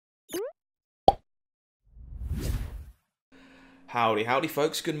Howdy, howdy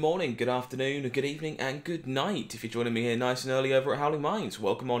folks, good morning, good afternoon, good evening, and good night. If you're joining me here nice and early over at HowlingMines,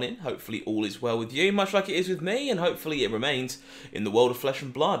 welcome on in. Hopefully all is well with you, much like it is with me, and hopefully it remains in the world of flesh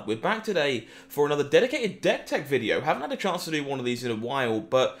and blood. We're back today for another dedicated deck tech video. Haven't had a chance to do one of these in a while,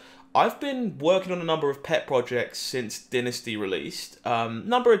 but I've been working on a number of pet projects since Dynasty released.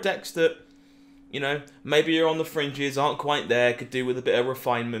 Number of decks that, you know, maybe you're on the fringes, aren't quite there, could do with a bit of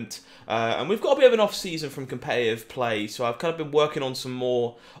refinement. And we've got a bit of an off-season from competitive play, so I've kind of been working on some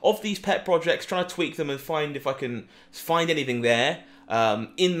more of these pet projects, trying to tweak them and find if I can find anything there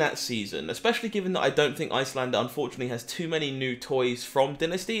in that season, especially given that I don't think Iyslander unfortunately has too many new toys from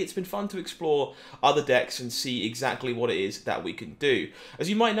Dynasty. It's been fun to explore other decks and see exactly what it is that we can do. As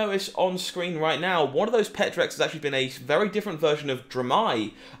you might notice on screen right now, one of those pet decks has actually been a very different version of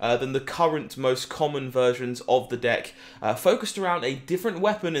Dromai than the current most common versions of the deck, focused around a different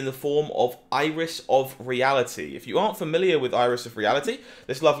weapon in the form of Iris of Reality. If you aren't familiar with Iris of Reality,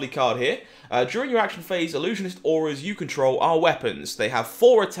 this lovely card here, during your action phase, illusionist auras you control are weapons. They have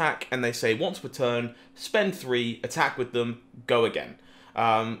 4 attack, and they say once per turn, spend 3, attack with them, go again.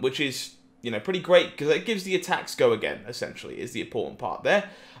 Which is, you know, pretty great, because it gives the attacks go again, essentially, is the important part there.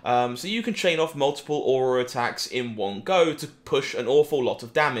 So you can chain off multiple aura attacks in one go to push an awful lot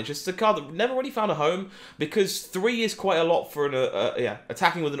of damage. It's a card that never really found a home, because 3 is quite a lot for an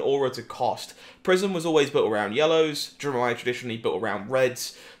attacking with an aura to cost. Prism was always built around yellows, Dromai traditionally built around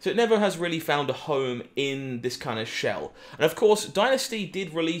reds, so it never has really found a home in this kind of shell. And of course, Dynasty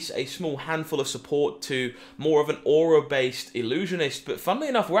did release a small handful of support to more of an aura-based illusionist, but funnily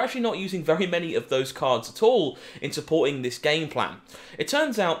enough, we're actually not using very many of those cards at all in supporting this game plan. It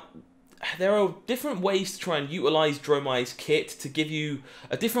turns out there are different ways to try and utilize Dromai's kit to give you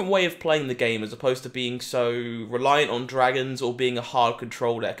a different way of playing the game, as opposed to being so reliant on dragons or being a hard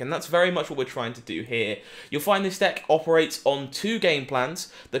control deck, and that's very much what we're trying to do here. You'll find this deck operates on 2 game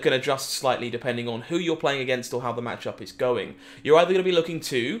plans that can adjust slightly depending on who you're playing against or how the matchup is going. You're either going to be looking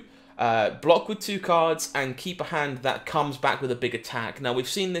to block with 2 cards and keep a hand that comes back with a big attack. Now, we've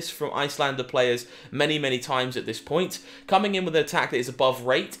seen this from Iyslander players many times at this point. Coming in with an attack that is above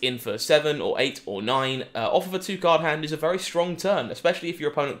rate, in for 7 or 8 or 9, off of a 2-card hand is a very strong turn, especially if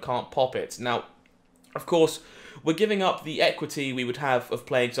your opponent can't pop it. Now, of course, we're giving up the equity we would have of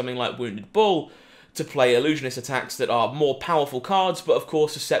playing something like Wounded Bull to play illusionist attacks that are more powerful cards, but of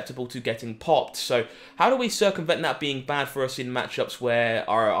course susceptible to getting popped. So how do we circumvent that being bad for us in matchups where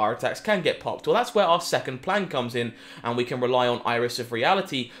our attacks can get popped? Well, that's where our second plan comes in, and we can rely on Iris of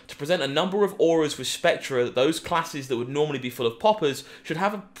Reality to present a number of auras with Spectra that those classes that would normally be full of poppers should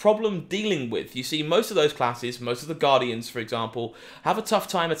have a problem dealing with. You see, most of those classes, most of the Guardians, for example, have a tough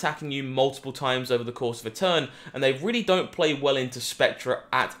time attacking you multiple times over the course of a turn, and they really don't play well into Spectra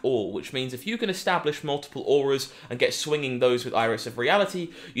at all, which means if you can establish multiple auras and get swinging those with Iris of Reality,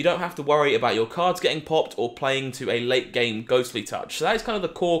 you don't have to worry about your cards getting popped or playing to a late game ghostly touch. So that is kind of the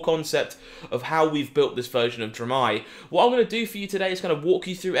core concept of how we've built this version of Dromai. What I'm going to do for you today is kind of walk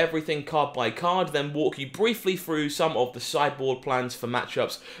you through everything card by card, then walk you briefly through some of the sideboard plans for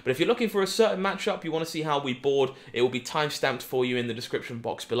matchups. But if you're looking for a certain matchup, you want to see how we board, it will be timestamped for you in the description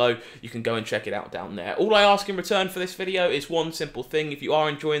box below. You can go and check it out down there. All I ask in return for this video is one simple thing. If you are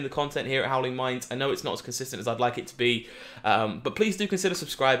enjoying the content here at HowlingMines, I know it's not as consistent as I'd like it to be, but please do consider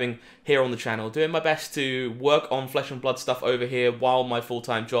subscribing here on the channel. Doing my best to work on flesh and blood stuff over here while my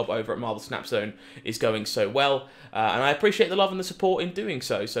full-time job over at Marvel Snap Zone is going so well, and I appreciate the love and the support in doing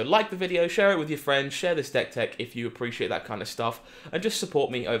so. So like the video, share it with your friends, share this deck tech if you appreciate that kind of stuff, and just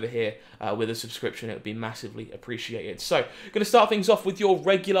support me over here with a subscription. It would be massively appreciated. So, going to start things off with your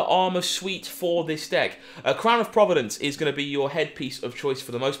regular armor suite for this deck. Crown of Providence is going to be your headpiece of choice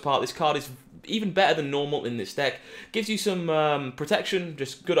for the most part. This card is even better than normal in this deck. Gives you some protection,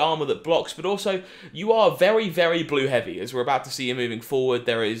 just good armor that blocks, but also you are very blue heavy, as we're about to see moving forward.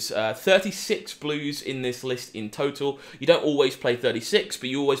 There is 36 blues in this list in total. You don't always play 36, but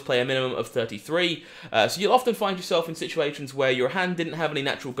you always play a minimum of 33. So you'll often find yourself in situations where your hand didn't have any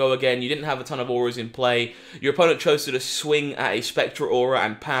natural go again, you didn't have a ton of auras in play, your opponent chose to just swing at a Spectra aura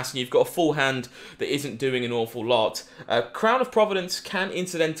and pass, and you've got a full hand that isn't doing an awful lot. Crown of Providence can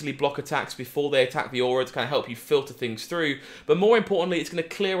incidentally block attacks before they attack the aura to kind of help you filter things through, but more importantly, it's going to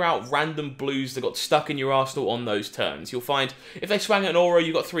clear out random blues that got stuck in your arsenal on those turns. You'll find if they swang at an aura,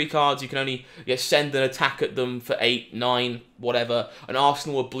 you've got 3 cards, you can only send an attack at them for 8, 9, whatever, an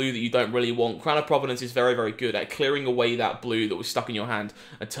arsenal of blue that you don't really want. Crown of Providence is very good at clearing away that blue that was stuck in your hand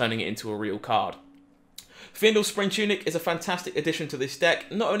and turning it into a real card. Fyendal's Spring Tunic is a fantastic addition to this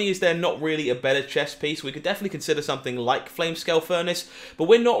deck. Not only is there not really a better chess piece, we could definitely consider something like Flamescale Furnace, but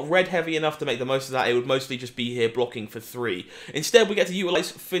we're not red heavy enough to make the most of that. It would mostly just be here blocking for 3. Instead, we get to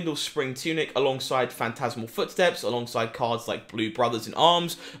utilise Fyendal's Spring Tunic alongside Phantasmal Footsteps, alongside cards like Blue Brothers in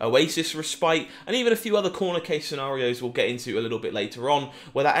Arms, Oasis Respite, and even a few other corner case scenarios we'll get into a little bit later on,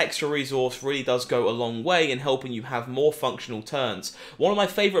 where that extra resource really does go a long way in helping you have more functional turns. One of my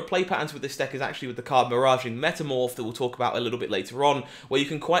favourite play patterns with this deck is actually with the card Miraging Metamorph that we'll talk about a little bit later on, where you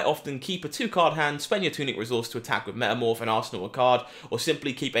can quite often keep a 2-card hand, spend your Tunic resource to attack with Metamorph and arsenal a card, or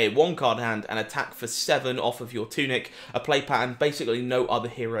simply keep a 1-card hand and attack for 7 off of your Tunic, a play pattern basically no other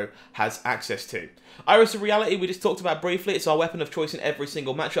hero has access to. Iris of Reality we just talked about briefly. It's our weapon of choice in every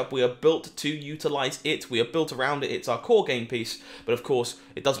single matchup. We are built to utilise it. We are built around it. It's our core game piece. But of course,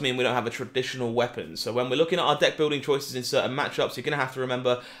 it does mean we don't have a traditional weapon. So when we're looking at our deck building choices in certain matchups, you're going to have to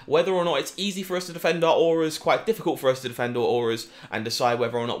remember whether or not it's easy for us to defend our auras, quite difficult for us to defend our auras, and decide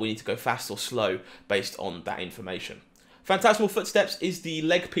whether or not we need to go fast or slow based on that information. Phantasmal Footsteps is the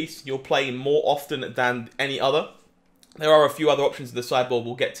leg piece you'll play more often than any other. There are a few other options in the sideboard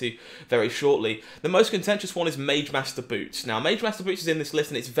we'll get to very shortly. The most contentious one is Mage Master Boots. Now, Mage Master Boots is in this list,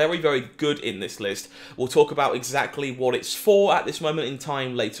 and it's very, very good in this list. We'll talk about exactly what it's for at this moment in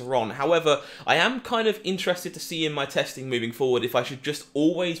time later on. However, I am kind of interested to see in my testing moving forward if I should just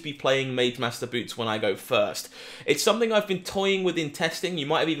always be playing Mage Master Boots when I go first. It's something I've been toying with in testing. You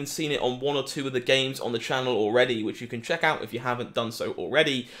might have even seen it on 1 or 2 of the games on the channel already, which you can check out if you haven't done so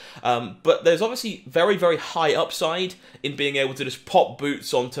already. But there's obviously very, very high upside in being able to just pop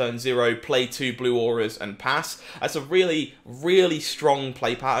boots on turn 0, play 2 blue auras and pass. That's a really, really strong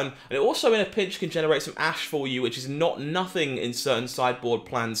play pattern, and it also in a pinch can generate some ash for you, which is not nothing in certain sideboard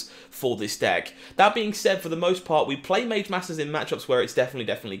plans for this deck. That being said, for the most part, we play Mage Masters in matchups where it's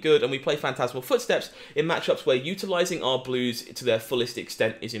definitely good, and we play Phantasmal Footsteps in matchups where utilising our blues to their fullest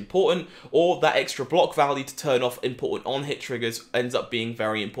extent is important, or that extra block value to turn off important on-hit triggers ends up being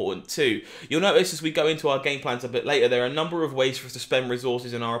very important too. You'll notice as we go into our game plans a bit later, there are a number of ways for us to spend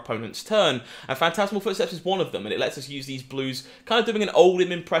resources in our opponent's turn, and Phantasmal Footsteps is one of them, and it lets us use these blues, kind of doing an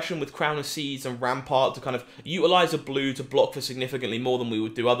Oldhim impression with Crown of Seeds and Rampart to kind of utilise a blue to block for significantly more than we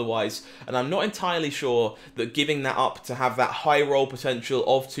would do otherwise, and I'm not entirely sure that giving that up to have that high roll potential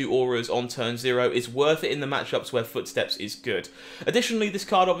of 2 auras on turn 0 is worth it in the matchups where Footsteps is good. Additionally, this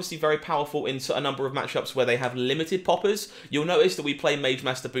card obviously very powerful in a number of matchups where they have limited poppers. You'll notice that we play Mage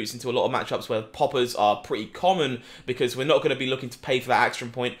Master Boots into a lot of matchups where poppers are pretty common, because we're not going to be looking to pay for that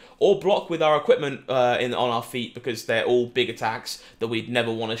action point or block with our equipment on our feet, because they're all big attacks that we'd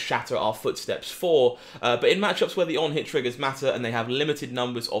never want to shatter our Footsteps for. But in matchups where the on-hit triggers matter and they have limited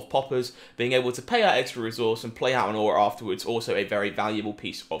numbers of poppers, being able to pay out extra resource and play out an aura afterwards, also a very valuable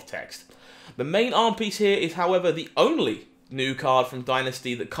piece of text. The main arm piece here is, however, the only new card from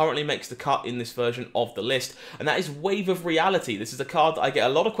Dynasty that currently makes the cut in this version of the list, and that is Wave of Reality. This is a card that I get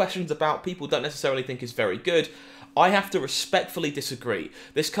a lot of questions about. People don't necessarily think is very good. I have to respectfully disagree.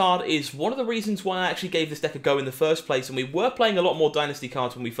 This card is one of the reasons why I actually gave this deck a go in the first place, and we were playing a lot more Dynasty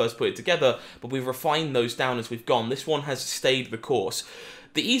cards when we first put it together, but we've refined those down as we've gone. This one has stayed the course.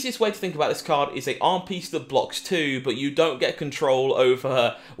 The easiest way to think about this card is an arm piece that blocks 2, but you don't get control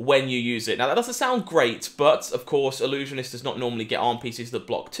over when you use it. Now, that doesn't sound great, but, of course, Illusionist does not normally get arm pieces that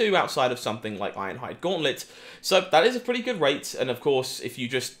block 2 outside of something like Ironhide Gauntlet. So that is a pretty good rate, and, of course, if you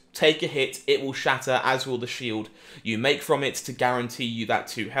just take a hit, it will shatter, as will the shield you make from it to guarantee you that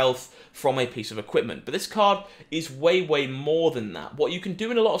 2 health from a piece of equipment. But this card is way, way more than that. What you can do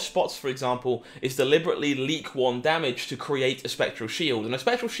in a lot of spots, for example, is deliberately leak 1 damage to create a Spectral Shield. And a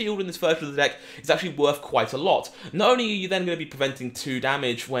Spectral Shield in this version of the deck is actually worth quite a lot. Not only are you then going to be preventing 2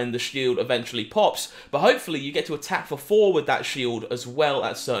 damage when the shield eventually pops, but hopefully you get to attack for 4 with that shield as well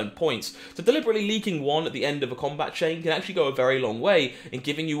at certain points. So deliberately leaking 1 at the end of a combat chain can actually go a very long way in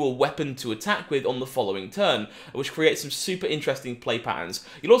giving you a weapon to attack with on the following turn, which creates some super interesting play patterns.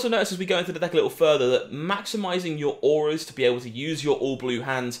 You'll also notice as we go into the deck a little further that maximizing your auras to be able to use your all blue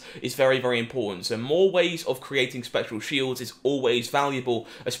hands is very, very important. So more ways of creating Spectral Shields is always valuable,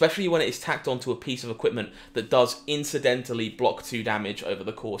 especially when it is tacked onto a piece of equipment that does incidentally block 2 damage over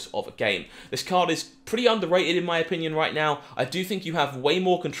the course of a game. This card is pretty underrated in my opinion right now. I do think you have way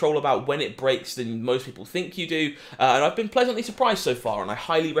more control about when it breaks than most people think you do, and I've been pleasantly surprised so far, and I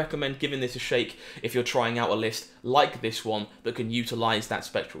highly recommend giving this a shake if you're trying out a list like this one that can utilize that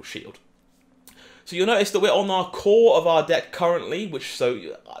Spectral Shield. So you'll notice that we're on our core of our deck currently, which,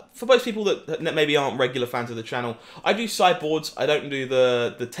 so for most people that maybe aren't regular fans of the channel, I do sideboards. I don't do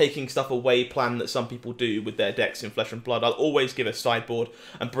the taking stuff away plan that some people do with their decks in Flesh and Blood. I'll always give a sideboard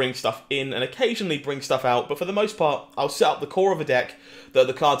and bring stuff in and occasionally bring stuff out, but for the most part, I'll set up the core of a deck,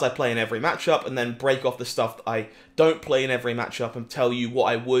 the cards I play in every matchup, and then break off the stuff that I don't play in every matchup and tell you what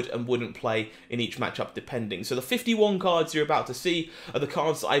I would and wouldn't play in each matchup depending. So the 51 cards you're about to see are the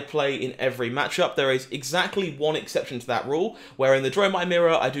cards that I play in every matchup. There is exactly one exception to that rule, where in the Dromai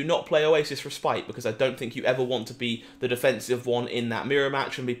mirror I do not play Oasis Respite because I don't think you ever want to be the defensive one in that mirror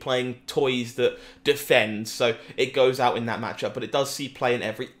match and be playing toys that defend, so it goes out in that matchup, but it does see play in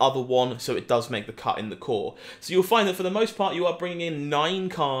every other one, so it does make the cut in the core. So you'll find that for the most part you are bringing in 9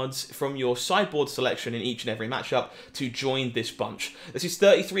 cards from your sideboard selection in each and every matchup to join this bunch. This is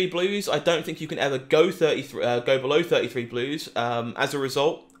 33 blues. I don't think you can ever go below 33 blues as a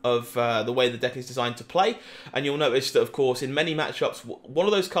result of the way the deck is designed to play, and you'll notice that of course in many matchups one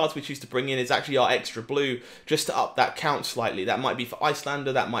of those cards we choose to bring in is actually our extra blue, just to up that count slightly. That might be for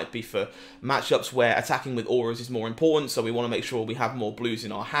Iyslander, that might be for matchups where attacking with auras is more important, so we want to make sure we have more blues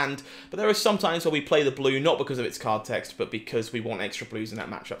in our hand, but there are some times where we play the blue not because of its card text, but because we want extra blues in that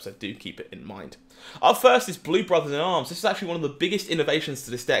matchup, so do keep it in mind. Our first is Blue Brothers in Arms. This is actually one of the biggest innovations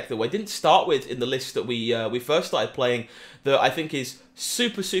to this deck that I didn't start with in the list that we first started playing, that I think is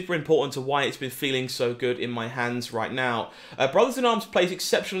super important to why it's been feeling so good in my hands right now. Brothers in Arms plays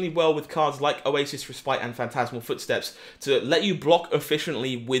exceptionally well with cards like Oasis Respite and Phantasmal Footsteps to let you block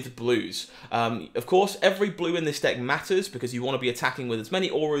efficiently with blues. Of course, every blue in this deck matters because you want to be attacking with as many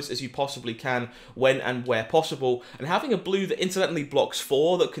auras as you possibly can when and where possible, and having a blue that incidentally blocks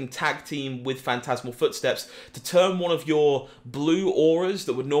 4 that can tag team with Phantasmal Footsteps to turn one of your blue auras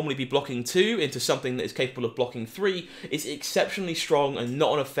that would normally be blocking 2 into something that is capable of blocking 3 is exceptionally strong and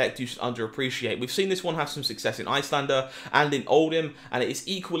not an effect you should underappreciate. We've seen this one have some success in Iyslander and in Oldhim, and it is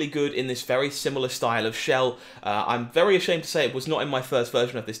equally good in this very similar style of shell. I'm very ashamed to say it was not in my first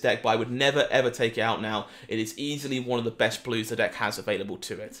version of this deck, but I would never ever take it out now. It is easily one of the best blues the deck has available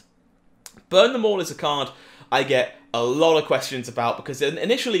to it. Burn Them All is a card I get a lot of questions about, because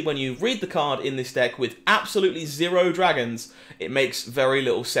initially when you read the card in this deck with absolutely 0 dragons, it makes very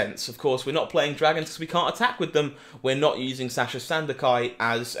little sense. Of course, we're not playing dragons because we can't attack with them. We're not using Sasha Sandakai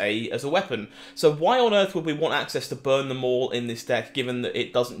as a weapon. So why on earth would we want access to Burn Them All in this deck, given that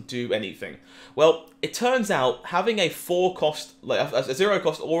it doesn't do anything? Well, it turns out having a 4 cost, like a 0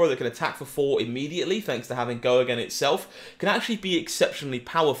 cost aura that can attack for 4 immediately, thanks to having Go Again itself, can actually be exceptionally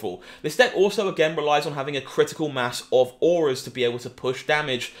powerful. This deck also again relies on having a critical mass of auras to be able to push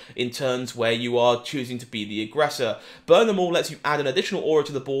damage in turns where you are choosing to be the aggressor. Burn Them All lets you add an additional aura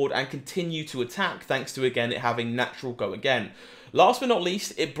to the board and continue to attack, thanks to again it having natural Go Again. Last but not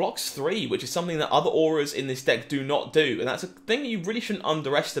least, it blocks 3, which is something that other auras in this deck do not do, and that's a thing that you really shouldn't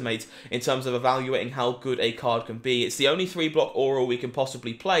underestimate in terms of evaluating how good a card can be. It's the only 3-block aura we can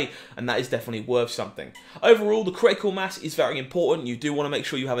possibly play, and that is definitely worth something. Overall, the critical mass is very important. You do want to make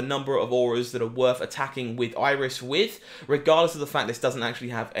sure you have a number of auras that are worth attacking with Iris with, regardless of the fact this doesn't actually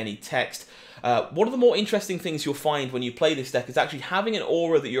have any text. One of the more interesting things you'll find when you play this deck is actually having an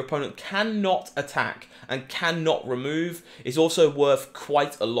aura that your opponent cannot attack and cannot remove is also worth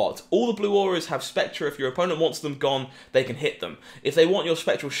quite a lot. All the blue auras have Spectre. If your opponent wants them gone, they can hit them. If they want your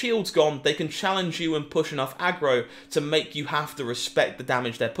Spectral Shields gone, they can challenge you and push enough aggro to make you have to respect the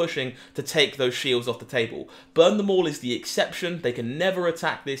damage they're pushing to take those shields off the table. Burn Them All is the exception. They can never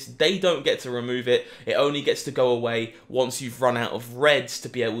attack this. They don't get to remove it. It only gets to go away once you've run out of reds to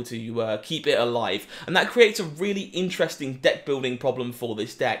be able to keep it alive. And that creates a really interesting deck building problem for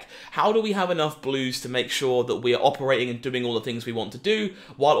this deck. How do we have enough blues to make sure that we are operating and doing all the things we want to do,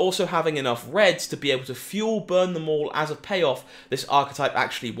 while also having enough reds to be able to fuel Burn Them All as a payoff this archetype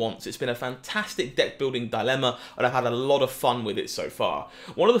actually wants? It's been a fantastic deck building dilemma, and I've had a lot of fun with it so far.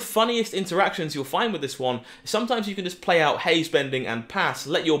 One of the funniest interactions you'll find with this one is sometimes you can just play out Haze Bending and pass,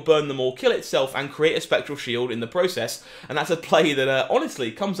 let your Burn Them All kill itself and create a Spectral Shield in the process, and that's a play that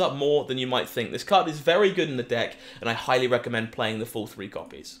honestly comes up more than you might think. This card is very good in the deck, and I highly recommend playing the full 3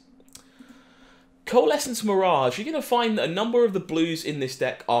 copies. Coalescence Mirage, you're going to find that a number of the blues in this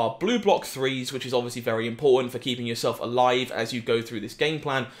deck are blue block 3s, which is obviously very important for keeping yourself alive as you go through this game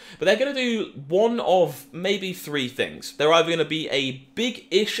plan, but they're going to do one of maybe 3 things. They're either going to be a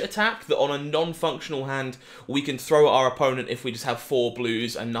big-ish attack that on a non-functional hand we can throw at our opponent if we just have 4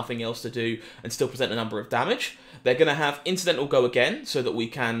 blues and nothing else to do and still present a number of damage. They're going to have incidental Go Again so that we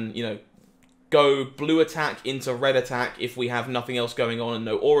can, you know, go blue attack into red attack if we have nothing else going on and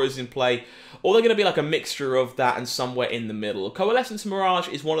no auras in play, or they're going to be like a mixture of that and somewhere in the middle. Coalescence Mirage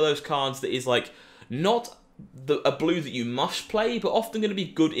is one of those cards that is like not a blue that you must play, but often going to be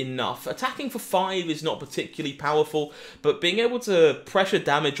good enough. Attacking for 5 is not particularly powerful, but being able to pressure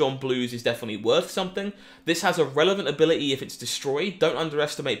damage on blues is definitely worth something. This has a relevant ability if it's destroyed. Don't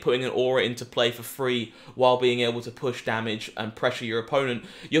underestimate putting an aura into play for free while being able to push damage and pressure your opponent.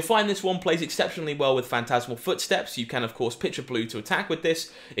 You'll find this one plays exceptionally well with Phantasmal Footsteps. You can, of course, pitch a blue to attack with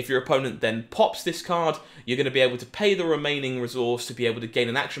this. If your opponent then pops this card, you're going to be able to pay the remaining resource to be able to gain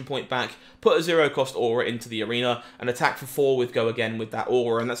an action point back, put a 0-cost aura into the arena, and attack for 4 with Go Again with that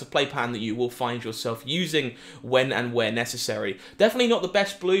aura, and that's a play pattern that you will find yourself using when and where necessary. Definitely not the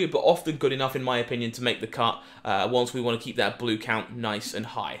best blue, but often good enough, in my opinion, to make the cut once we want to keep that blue count nice and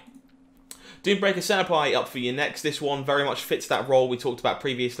high. Doombreaker Senpai up for you next. This one very much fits that role we talked about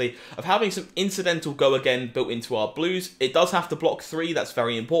previously of having some incidental Go Again built into our blues. It does have to block 3, that's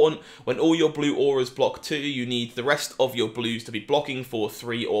very important. When all your blue auras block 2, you need the rest of your blues to be blocking for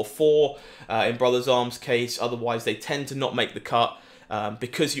 3 or 4 in Brother's Arms case, otherwise they tend to not make the cut.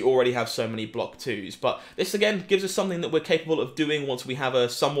 Because you already have so many block 2s. But this again gives us something that we're capable of doing once we have a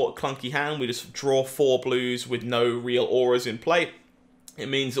somewhat clunky hand. We just draw 4 blues with no real auras in play. It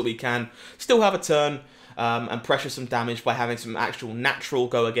means that we can still have a turn and pressure some damage by having some actual natural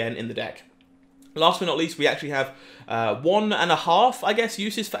Go Again in the deck. Last but not least, we actually have 1.5, I guess,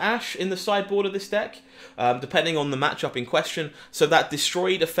 uses for Ash in the sideboard of this deck, depending on the matchup in question. So that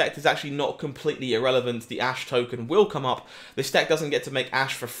destroyed effect is actually not completely irrelevant. The Ash token will come up. This deck doesn't get to make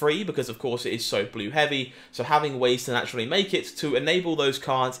Ash for free because, of course, it is so blue heavy. So having ways to naturally make it to enable those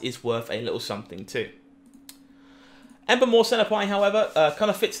cards is worth a little something too. Embermore Senpai, however, kind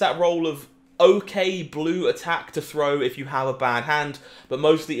of fits that role of okay blue attack to throw if you have a bad hand, but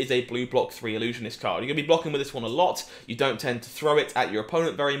mostly is a blue block 3 illusionist card. You're going to be blocking with this one a lot. You don't tend to throw it at your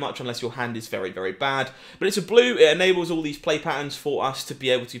opponent very much unless your hand is very, very bad. But it's a blue, it enables all these play patterns for us to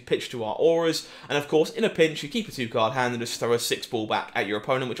be able to pitch to our auras, and of course, in a pinch, you keep a 2-card hand and just throw a 6-ball back at your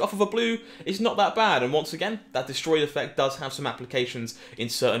opponent, which off of a blue is not that bad. And once again, that destroyed effect does have some applications in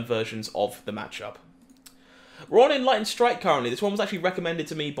certain versions of the matchup. We're on Enlightened Strike currently. This one was actually recommended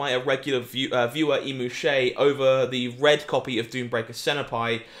to me by a regular viewer, Imushe, over the red copy of Doombreaker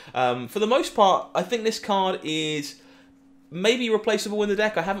Senpai. For the most part, I think this card is maybe replaceable in the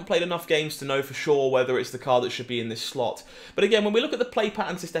deck. I haven't played enough games to know for sure whether it's the card that should be in this slot. But again, when we look at the play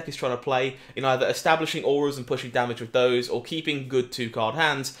patterns this deck is trying to play, in either establishing auras and pushing damage with those, or keeping good 2-card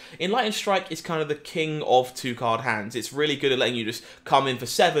hands, Enlightened Strike is kind of the king of 2-card hands. It's really good at letting you just come in for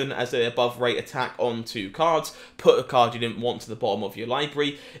 7 as an above rate attack on 2 cards, put a card you didn't want to the bottom of your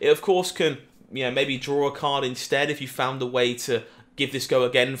library. It of course can, you know, maybe draw a card instead if you found a way to give this Go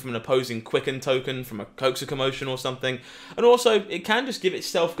Again from an opposing Quicken token, from a Coaxer Commotion or something. And also, it can just give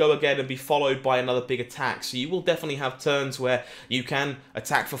itself Go Again and be followed by another big attack. So you will definitely have turns where you can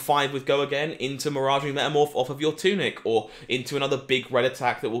attack for 5 with Go Again into Miraging Metamorph off of your Tunic, or into another big red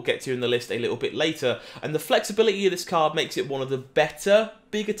attack that we'll get to in the list a little bit later. And the flexibility of this card makes it one of the better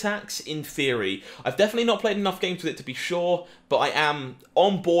big attacks in theory. I've definitely not played enough games with it to be sure, but I am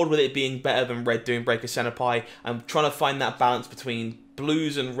on board with it being better than red Doombreaker Senpai. I'm trying to find that balance between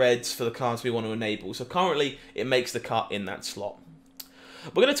blues and reds for the cards we want to enable. So currently, it makes the cut in that slot.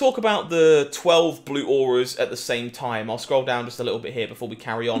 We're going to talk about the 12 blue auras at the same time. I'll scroll down just a little bit here before we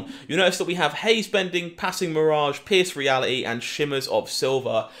carry on. You'll notice that we have Haze Bending, Passing Mirage, Pierce Reality, and Shimmers of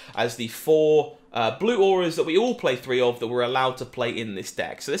Silver as the 4 blue auras that we all play 3 of that we're allowed to play in this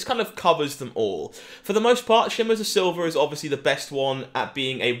deck. So this kind of covers them all. For the most part, Shimmers of Silver is obviously the best one at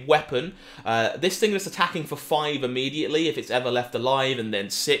being a weapon. This thing that's attacking for 5 immediately, if it's ever left alive, and then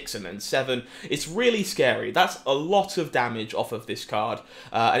 6, and then 7, it's really scary. That's a lot of damage off of this card,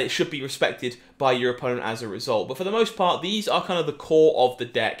 and it should be respected by your opponent as a result. But for the most part, these are kind of the core of the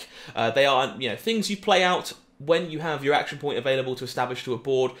deck. They are, you know, things you play out when you have your action point available to establish to a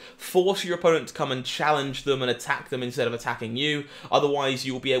board. Force your opponent to come and challenge them and attack them instead of attacking you. Otherwise,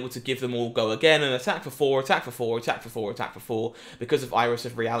 you will be able to give them all Go Again and attack for 4, attack for 4, attack for 4, attack for 4 because of Iris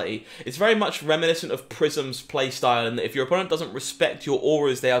of Reality. It's very much reminiscent of Prism's playstyle in that if your opponent doesn't respect your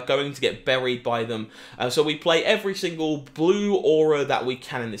auras, they are going to get buried by them. So we play every single blue aura that we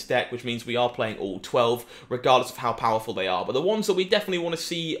can in this deck, which means we are playing all 12, regardless of how powerful they are. But the ones that we definitely want to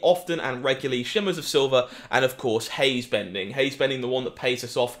see often and regularly, Shimmers of Silver, and of of course, Haze Bending. Haze Bending, the one that pays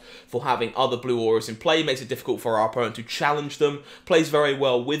us off for having other blue auras in play, makes it difficult for our opponent to challenge them, plays very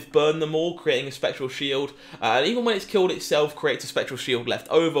well with Burn Them All, creating a spectral shield, and even when it's killed itself, creates a spectral shield left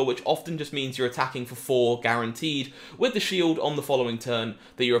over, which often just means you're attacking for 4 guaranteed, with the shield on the following turn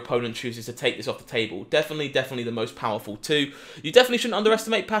that your opponent chooses to take this off the table. Definitely the most powerful two. You definitely shouldn't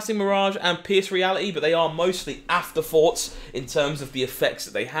underestimate Passing Mirage and Pierce Reality, but they are mostly afterthoughts in terms of the effects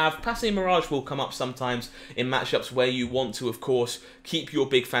that they have. Passing Mirage will come up sometimes in matchups where you want to, of course, keep your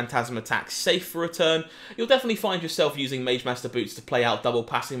big Phantasm attacks safe for a turn. You'll definitely find yourself using Mage Master Boots to play out double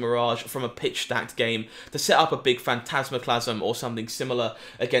Passing Mirage from a pitch-stacked game to set up a big Phantasmaclasm or something similar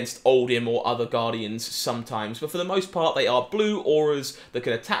against Oldhim or other Guardians sometimes, but for the most part they are blue auras that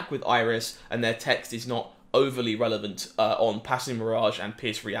can attack with Iris, and their text is not overly relevant on Passing Mirage and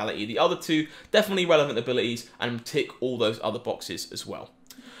Pierce Reality. The other two, definitely relevant abilities and tick all those other boxes as well.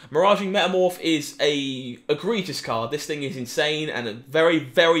 Miraging Metamorph is a egregious card. This thing is insane and very,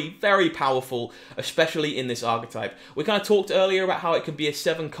 very powerful, especially in this archetype. We kind of talked earlier about how it can be a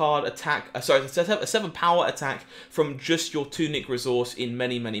 7-card attack, a 7-power attack from just your Tunic resource in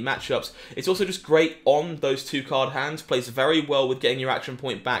many matchups. It's also just great on those 2-card hands, plays very well with getting your action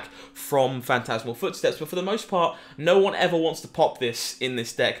point back from Phantasmal Footsteps, but for the most part, no one ever wants to pop this in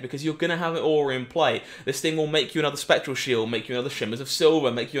this deck because you're going to have it all in play. This thing will make you another Spectral Shield, make you another Shimmers of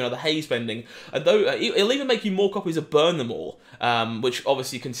Silver, make you another Haze Bending, and though it'll even make you more copies of Burn Them All, which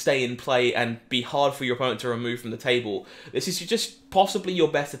obviously can stay in play and be hard for your opponent to remove from the table. This is just possibly your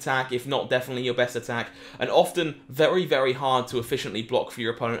best attack, if not definitely your best attack, and often very hard to efficiently block for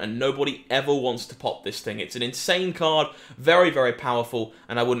your opponent, and nobody ever wants to pop this thing. It's an insane card, very powerful,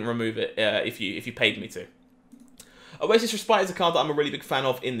 and I wouldn't remove it if you paid me to. Oasis Respite is a card that I'm a really big fan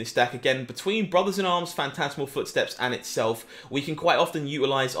of in this deck. Again, between Brothers in Arms, Phantasmal Footsteps, and itself, we can quite often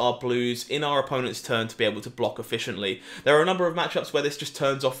utilise our blues in our opponent's turn to be able to block efficiently. There are a number of matchups where this just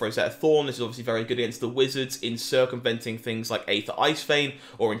turns off Rosetta Thorn. This is obviously very good against the Wizards in circumventing things like Aether Icebane,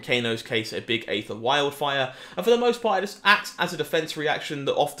 or in Kano's case, a big Aether Wildfire. And for the most part, it just acts as a defense reaction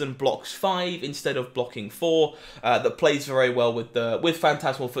that often blocks 5 instead of blocking 4, that plays very well with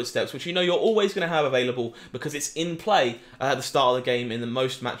Phantasmal Footsteps, which you know you're always going to have available because it's in play at the start of the game in the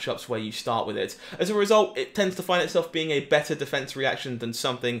most matchups where you start with it. As a result, it tends to find itself being a better defense reaction than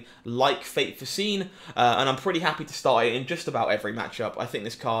something like Fate Foreseen, and I'm pretty happy to start it in just about every matchup. I think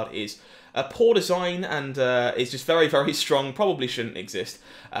this card is a poor design and is just very strong, probably shouldn't exist,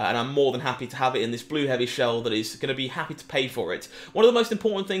 and I'm more than happy to have it in this blue heavy shell that is going to be happy to pay for it. One of the most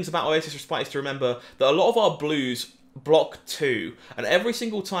important things about Oasis Respite is to remember that a lot of our blues block 2, and every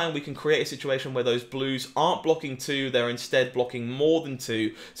single time we can create a situation where those blues aren't blocking 2, they're instead blocking more than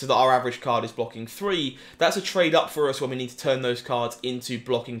 2, so that our average card is blocking 3. That's a trade up for us when we need to turn those cards into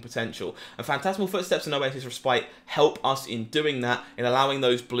blocking potential, and Phantasmal Footsteps and Oasis Respite help us in doing that, in allowing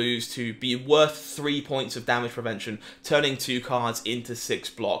those blues to be worth 3 points of damage prevention, turning 2 cards into 6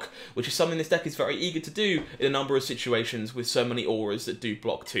 block, which is something this deck is very eager to do in a number of situations with so many auras that do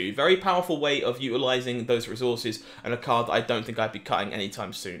block 2. Very powerful way of utilising those resources, and a card that I don't think I'd be cutting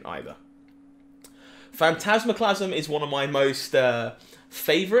anytime soon either. Phantasmaclasm is one of my most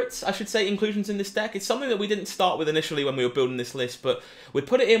favourites, I should say, inclusions in this deck. It's something that we didn't start with initially when we were building this list, but we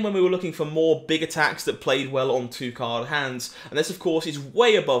put it in when we were looking for more big attacks that played well on 2-card hands, and this of course is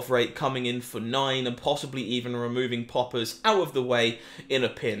way above rate, coming in for 9 and possibly even removing poppers out of the way in a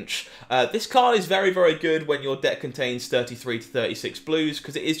pinch. This card is very good when your deck contains 33 to 36 blues,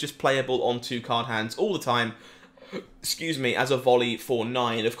 because it is just playable on 2-card hands all the time, excuse me, as a volley for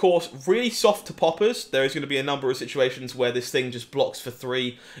 9. Of course, really soft to poppers. There is going to be a number of situations where this thing just blocks for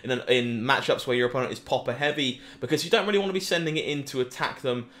 3 in matchups where your opponent is popper heavy, because you don't really want to be sending it in to attack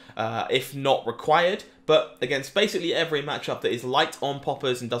them if not required. But against basically every matchup that is light on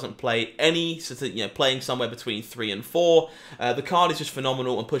poppers and doesn't play any, playing somewhere between 3 and 4, the card is just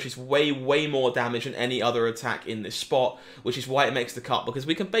phenomenal and pushes way more damage than any other attack in this spot, which is why it makes the cut, because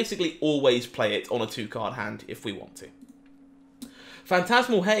we can basically always play it on a 2-card hand if we want to.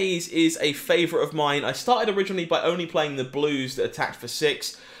 Phantasmal Haze is a favourite of mine. I started originally by only playing the blues that attacked for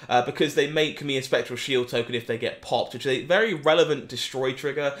 6, because they make me a Spectral Shield token if they get popped, which is a very relevant destroy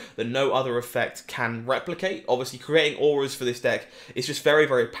trigger that no other effect can replicate. Obviously, creating auras for this deck is just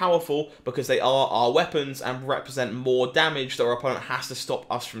very powerful, because they are our weapons and represent more damage that our opponent has to stop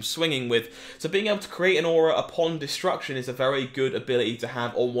us from swinging with. So being able to create an aura upon destruction is a very good ability to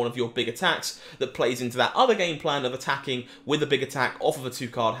have on one of your big attacks that plays into that other game plan of attacking with a big attack attack off of a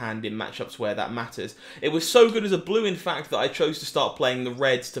 2-card hand in matchups where that matters. It was so good as a blue, in fact, that I chose to start playing the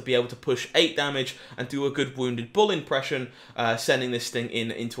reds to be able to push 8 damage and do a good wounded bull impression, sending this thing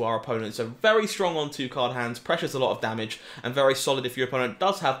into our opponent. So very strong on 2-card hands, pressures a lot of damage, and very solid if your opponent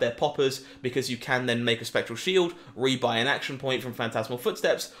does have their poppers, because you can then make a Spectral Shield, rebuy an action point from Phantasmal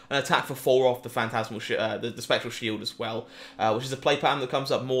Footsteps, and attack for 4 off the Phantasmal the Spectral Shield as well, which is a play pattern that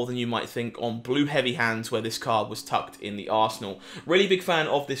comes up more than you might think on blue heavy hands where this card was tucked in the arsenal. Really big fan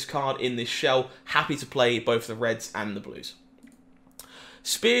of this card in this shell, happy to play both the reds and the blues.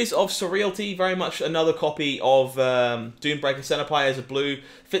 Spears of Surrealty, very much another copy of Doombreaker Cenopai as a blue,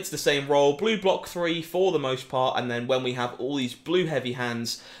 fits the same role, blue block 3 for the most part, and then when we have all these blue heavy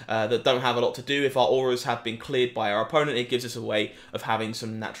hands that don't have a lot to do, if our auras have been cleared by our opponent, it gives us a way of having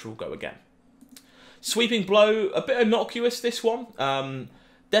some natural go again. Sweeping Blow, a bit innocuous this one.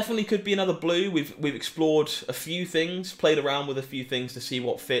 Definitely could be another blue. We've explored a few things, played around with a few things to see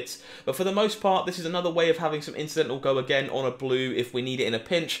what fits. But for the most part, this is another way of having some incidental go again on a blue if we need it in a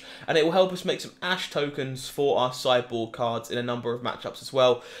pinch. And it will help us make some Ash tokens for our sideboard cards in a number of matchups as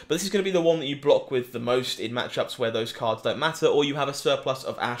well. But this is going to be the one that you block with the most in matchups where those cards don't matter, or you have a surplus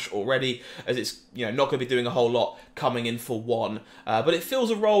of Ash already, as it's not going to be doing a whole lot coming in for 1. But it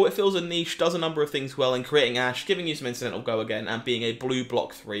fills a role, it fills a niche, does a number of things well in creating Ash, giving you some incidental go again, and being a blue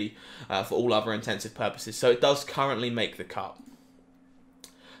block 3 for all other intensive purposes. So it does currently make the cut.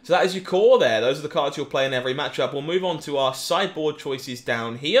 So that is your core there. Those are the cards you'll play in every matchup. We'll move on to our sideboard choices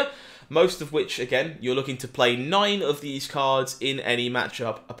down here. Most of which, again, you're looking to play 9 of these cards in any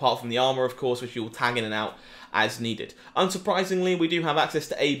matchup, apart from the armor, of course, which you'll tag in and out as needed. Unsurprisingly, we do have access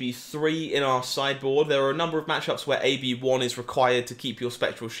to AB3 in our sideboard. There are a number of matchups where AB1 is required to keep your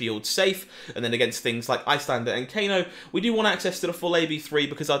Spectral Shield safe, and then against things like Iyslander and Kano, we do want access to the full AB3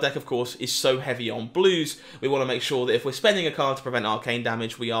 because our deck, of course, is so heavy on blues. We want to make sure that if we're spending a card to prevent arcane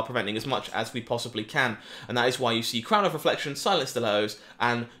damage, we are preventing as much as we possibly can, and that is why you see Crown of Reflection, Silent Stilettos,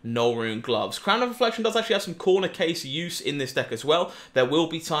 and Null Rune Gloves. Crown of Reflection does actually have some corner case use in this deck as well. There will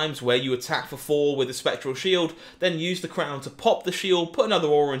be times where you attack for 4 with a Spectral Shield, then use the crown to pop the shield, put another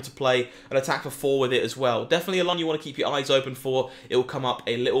aura into play, and attack for 4 with it as well. Definitely a line you want to keep your eyes open for. It will come up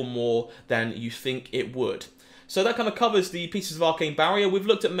a little more than you think it would. So that kind of covers the pieces of Arcane Barrier. We've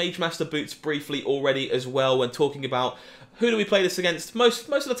looked at Mage Master Boots briefly already as well when talking about who do we play this against. Most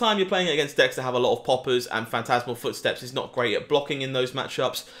of the time you're playing it against decks that have a lot of poppers, and Phantasmal Footsteps is not great at blocking in those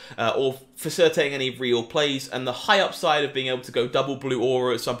matchups or facilitating any real plays, and the high upside of being able to go double blue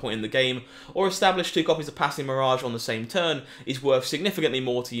aura at some point in the game or establish 2 copies of Passing Mirage on the same turn is worth significantly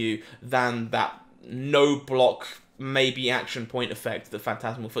more to you than that no block maybe action point effect that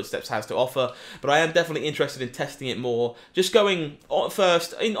Phantasmal Footsteps has to offer. But I am definitely interested in testing it more, just going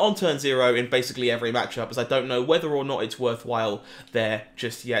first on turn 0 in basically every matchup, as I don't know whether or not it's worthwhile there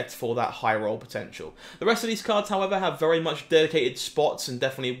just yet for that high roll potential. The rest of these cards, however, have very much dedicated spots and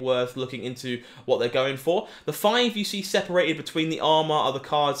definitely worth looking into what they're going for. The 5 you see separated between the armor are the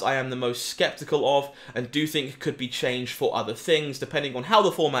cards I am the most skeptical of and do think could be changed for other things, depending on how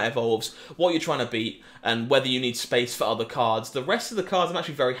the format evolves, what you're trying to beat, and whether you need space for other cards. The rest of the cards I'm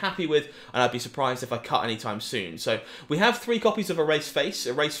actually very happy with, and I'd be surprised if I cut anytime soon. So we have 3 copies of Erase Face.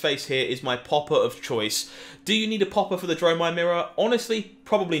 Erase Face here is my popper of choice. Do you need a popper for the Dromai Mirror? Honestly,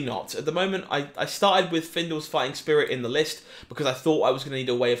 probably not. At the moment, I started with Findle's Fighting Spirit in the list because I thought I was going to need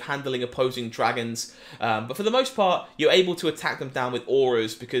a way of handling opposing dragons. But for the most part, you're able to attack them down with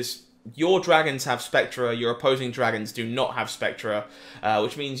auras because your dragons have Spectra, your opposing dragons do not have Spectra,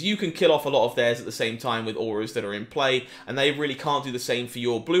 which means you can kill off a lot of theirs at the same time with auras that are in play, and they really can't do the same for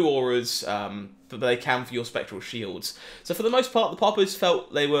your blue auras, but they can for your Spectral Shields. So for the most part, the poppers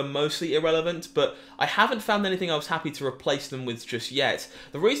felt they were mostly irrelevant, but I haven't found anything I was happy to replace them with just yet.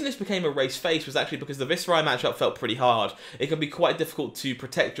 The reason this became Erase Face was actually because the Viserai matchup felt pretty hard. It can be quite difficult to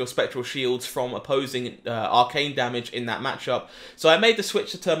protect your Spectral Shields from opposing arcane damage in that matchup, so I made the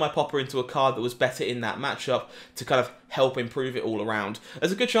switch to turn my popper into a card that was better in that matchup to kind of help improve it all around.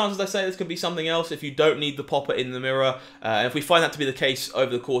 There's a good chance, as I say, this could be something else if you don't need the popper in the mirror. If we find that to be the case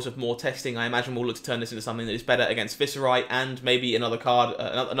over the course of more testing, I imagine we'll look to turn this into something that is better against Viserai and maybe another card,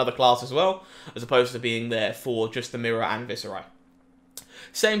 another class as well, as opposed to being there for just the mirror and Viserai.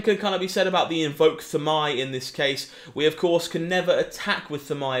 Same can kind of be said about the Invoke Thamai in this case. We, of course, can never attack with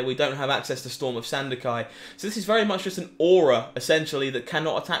Thamai. We don't have access to Storm of Sandakai. So this is very much just an aura, essentially, that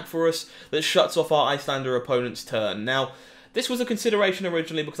cannot attack for us, that shuts off our Iyslander opponent's turn. Now, This was a consideration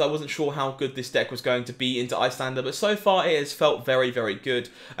originally because I wasn't sure how good this deck was going to be into Iyslander, but so far it has felt very, very good,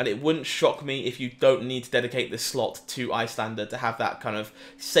 and it wouldn't shock me if you don't need to dedicate this slot to Iyslander to have that kind of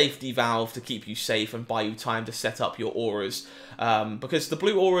safety valve to keep you safe and buy you time to set up your auras. Because the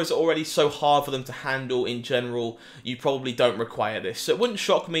blue auras are already so hard for them to handle in general, you probably don't require this. So it wouldn't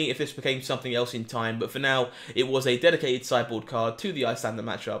shock me if this became something else in time, but for now, it was a dedicated sideboard card to the Iyslander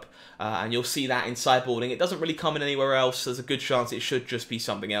matchup, and you'll see that in sideboarding. It doesn't really come in anywhere else. There's a good chance it should just be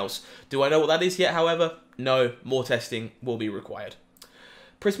something else. Do I know what that is yet, however? No, more testing will be required.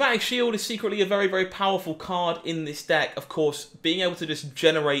 Prismatic Shield is secretly a very, very powerful card in this deck. Of course, being able to just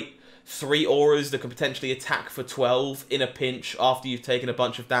generate 3 auras that can potentially attack for 12 in a pinch after you've taken a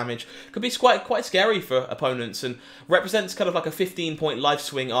bunch of damage could be quite scary for opponents, and represents kind of like a 15-point life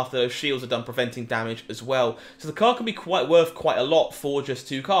swing after those shields are done preventing damage as well. So the card can be worth quite a lot for just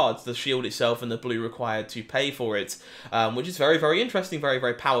 2 cards, the shield itself and the blue required to pay for it, which is very, very interesting, very,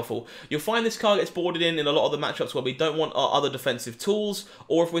 very powerful. You'll find this card gets boarded in a lot of the matchups where we don't want our other defensive tools,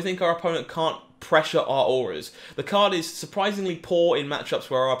 or if we think our opponent can't pressure our auras. The card is surprisingly poor in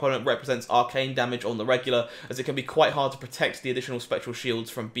matchups where our opponent represents arcane damage on the regular, as it can be quite hard to protect the additional spectral shields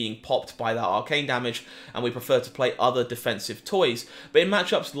from being popped by that arcane damage, and we prefer to play other defensive toys. But in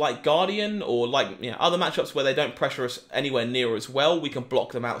matchups like Guardian, or like other matchups where they don't pressure us anywhere near as well, we can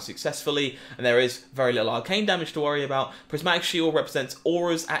block them out successfully, and there is very little arcane damage to worry about. Prismatic Shield represents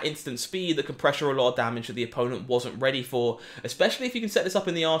auras at instant speed that can pressure a lot of damage that the opponent wasn't ready for, especially if you can set this up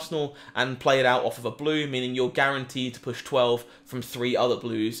in the arsenal and play it out off of a blue, meaning you're guaranteed to push 12 from 3 other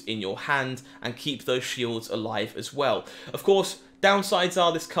blues in your hand and keep those shields alive as well. Of course, downsides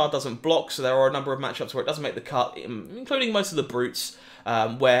are this card doesn't block, so there are a number of matchups where it doesn't make the cut, including most of the brutes,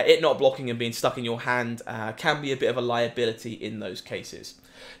 where it not blocking and being stuck in your hand can be a bit of a liability in those cases.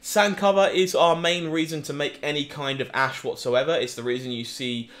 Sand cover is our main reason to make any kind of Ash whatsoever. It's the reason you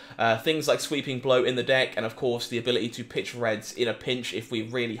see things like Sweeping Blow in the deck, and of course the ability to pitch reds in a pinch if we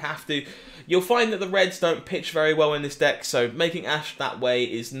really have to. You'll find that the reds don't pitch very well in this deck, so making Ash that way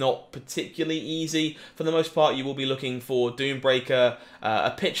is not particularly easy. For the most part, you will be looking for Doombreaker,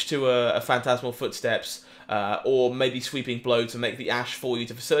 a pitch to a Phantasmal Footsteps, or maybe Sweeping Blow to make the Ash for you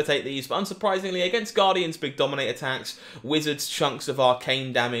to facilitate these. But unsurprisingly, against Guardians' big dominate attacks, Wizards' chunks of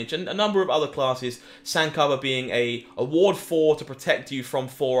arcane damage, and a number of other classes, Sand Cover being a ward 4 to protect you from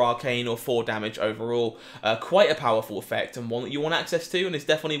 4 arcane or 4 damage overall, quite a powerful effect, and one that you want access to, and it's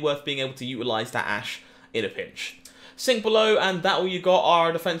definitely worth being able to utilise that Ash in a pinch. Sink Below and That All You Got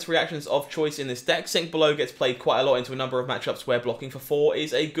are defense reactions of choice in this deck. Sink Below gets played quite a lot into a number of matchups where blocking for 4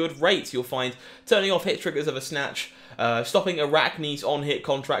 is a good rate. You'll find turning off hit triggers of a Snatch, stopping Arakni's on-hit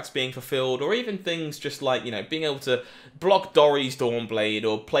contracts being fulfilled, or even things just like, being able to block Dori's Dawnblade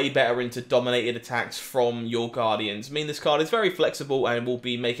or play better into dominated attacks from your Guardians. I mean, this card is very flexible and will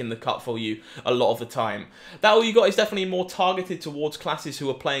be making the cut for you a lot of the time. That All You Got is definitely more targeted towards classes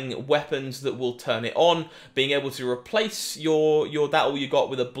who are playing weapons that will turn it on. Being able to replace your That All You Got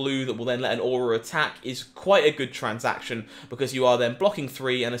with a blue that will then let an aura attack is quite a good transaction, because you are then blocking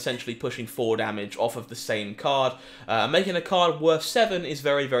 3 and essentially pushing 4 damage off of the same card. Making a card worth 7 is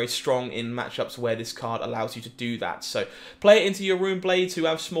very, very strong in matchups where this card allows you to do that. So play it into your Rune Blades who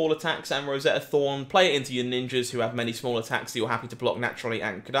have small attacks and Rosetta Thorn. Play it into your Ninjas who have many small attacks that you're happy to block naturally,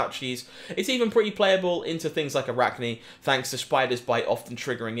 and Kodachis. It's even pretty playable into things like Arakni, thanks to Spider's Bite often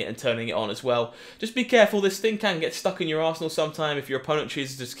triggering it and turning it on as well. Just be careful, this thing can get stuck in your arsenal sometime if your opponent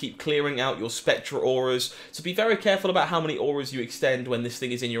chooses to just keep clearing out your Spectra auras. So be very careful about how many auras you extend when this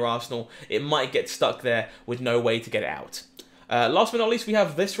thing is in your arsenal. It might get stuck there with no way to get it out. Last but not least, we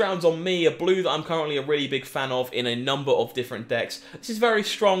have This Round's on Me, a blue that I'm currently a really big fan of in a number of different decks. This is very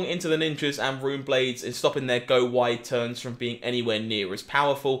strong into the Ninjas and Rune Blades in stopping their go wide turns from being anywhere near as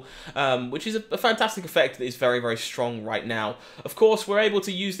powerful, which is a fantastic effect that is very, very strong right now. Of course, we're able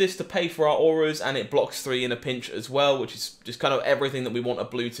to use this to pay for our auras, and it blocks 3 in a pinch as well, which is just kind of everything that we want a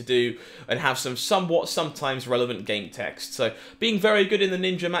blue to do, and have some sometimes relevant game text. So being very good in the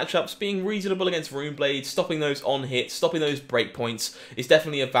Ninja matchups, being reasonable against Rune Blades, stopping those on hits, stopping those break points is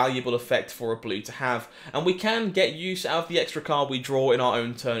definitely a valuable effect for a blue to have, and we can get use out of the extra card we draw in our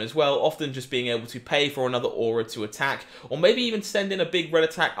own turn as well, often just being able to pay for another aura to attack, or maybe even send in a big red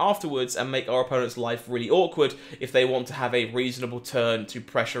attack afterwards and make our opponent's life really awkward if they want to have a reasonable turn to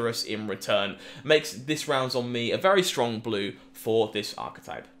pressure us in return. Makes This Round's on Me a very strong blue for this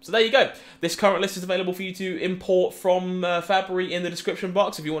archetype. So there you go. This current list is available for you to import from Fabry in the description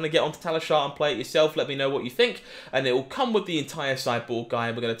box. If you want to get onto Talishar and play it yourself, let me know what you think, and it will come with the the entire sideboard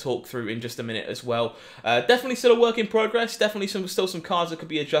guide we're going to talk through in just a minute as well. Definitely still a work in progress, definitely still some cards that could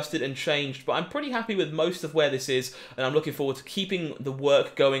be adjusted and changed, but I'm pretty happy with most of where this is, and I'm looking forward to keeping the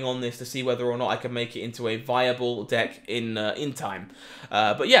work going on this to see whether or not I can make it into a viable deck in time.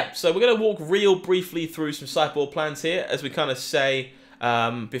 But yeah, so we're going to walk real briefly through some sideboard plans here. As we kind of say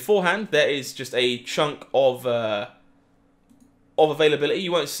beforehand, there is just a chunk of availability.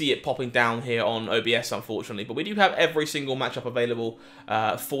 You won't see it popping down here on OBS, unfortunately, but we do have every single matchup available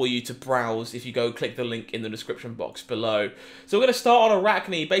for you to browse if you go click the link in the description box below. So we're going to start on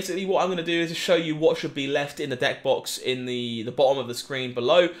Arakni. Basically, what I'm going to do is just show you what should be left in the deck box in the bottom of the screen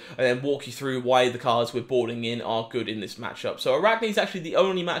below, and then walk you through why the cards we're boarding in are good in this matchup. So Arakni is actually the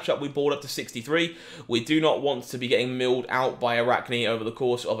only matchup we board up to 63. We do not want to be getting milled out by Arakni over the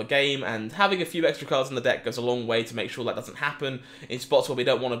course of a game, and having a few extra cards in the deck goes a long way to make sure that doesn't happen in spots where we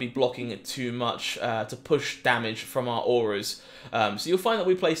don't want to be blocking it too much to push damage from our auras. So you'll find that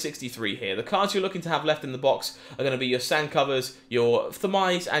we play 63 here. The cards you're looking to have left in the box are going to be your sand covers, your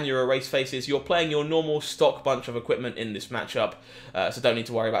Thermise, and your erase faces. You're playing your normal stock bunch of equipment in this matchup, so don't need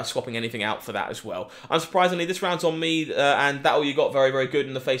to worry about swapping anything out for that as well. Unsurprisingly, this round's on me, and that all you got very, very good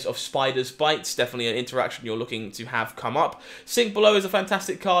in the face of Spider's Bites. Definitely an interaction you're looking to have come up. Sink Below is a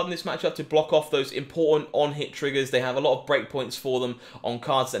fantastic card in this matchup to block off those important on-hit triggers. They have a lot of breakpoints for them on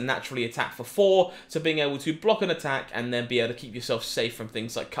cards that naturally attack for 4, so being able to block an attack and then be able to keep yourself safe from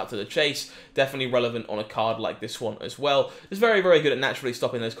things like Cut to the Chase, definitely relevant on a card like this one as well. It's very, very good at naturally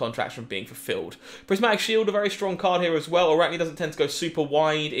stopping those contracts from being fulfilled. Prismatic Shield, a very strong card here as well. Arakni doesn't tend to go super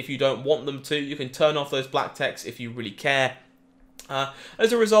wide if you don't want them to. You can turn off those black techs if you really care.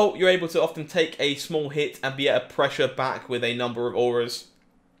 As a result, you're able to often take a small hit and be able to pressure back with a number of auras,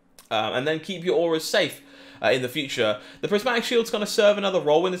 and then keep your auras safe in the future. The Prismatic Shield's going to serve another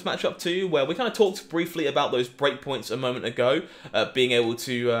role in this matchup too, where we kind of talked briefly about those breakpoints a moment ago, being able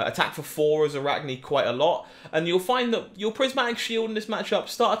to attack for 4 as Arakni quite a lot, and you'll find that your Prismatic Shield in this matchup,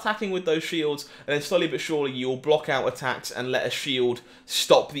 start attacking with those shields, and then slowly but surely you'll block out attacks and let a shield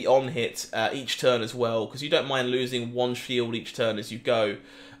stop the on-hit each turn as well, because you don't mind losing 1 shield each turn as you go.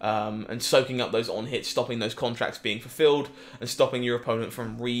 And soaking up those on-hits, stopping those contracts being fulfilled, and stopping your opponent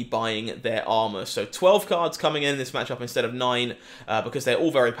from rebuying their armor. So 12 cards coming in this matchup instead of 9, because they're all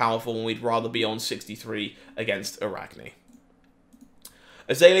very powerful, and we'd rather be on 63 against Arakni.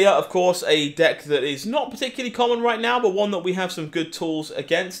 Azalea, of course, a deck that is not particularly common right now, but one that we have some good tools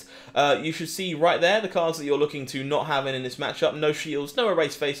against. You should see right there the cards that you're looking to not have in this matchup. No shields, no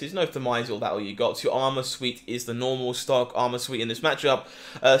erase faces, no Thermise, all that all you got. So your armor suite is the normal stock armor suite in this matchup.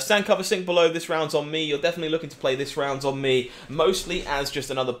 Stand Cover Sink Below, this round's on me. You're definitely looking to play this round's on me, mostly as just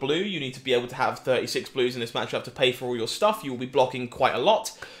another blue. You need to be able to have 36 blues in this matchup to pay for all your stuff. You will be blocking quite a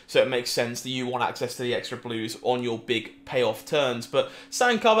lot, so it makes sense that you want access to the extra blues on your big payoff turns. But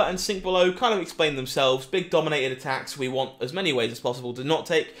Stand Cover and Sink Below kind of explain themselves. Big dominated attacks, we want as many ways as possible to not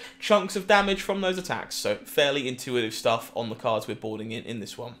take chunks of damage from those attacks, so fairly intuitive stuff on the cards we're boarding in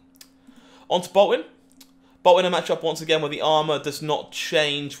this one. On to Boltyn. Boltyn, a matchup once again where the armor does not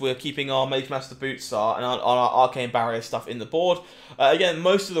change. We're keeping our Mage Master boots and our Arcane Barrier stuff in the board. Again,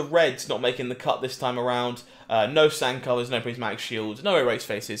 most of the reds not making the cut this time around. No sand covers, no prismatic shields, no erase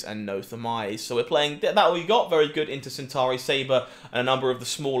faces, and no Thermise. So we're playing that we got very good into Centauri Saber and a number of the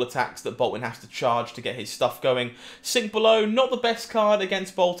small attacks that Boltyn has to charge to get his stuff going. Sink Below, not the best card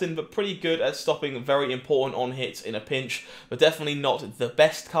against Boltyn, but pretty good at stopping very important on hits in a pinch, but definitely not the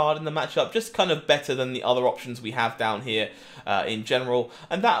best card in the matchup, just kind of better than the other options we have down here in general.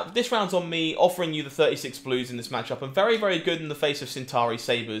 And this round's on me, offering you the 36 blues in this matchup, and very, very good in the face of Centauri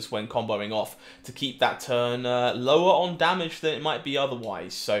Sabers when comboing off to keep that turn lower on damage than it might be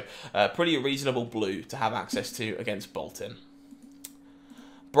otherwise. So pretty reasonable blue to have access to against Boltyn.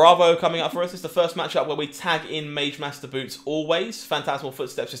 Bravo coming up for us. It's the first matchup where we tag in Mage Master boots always. Phantasmal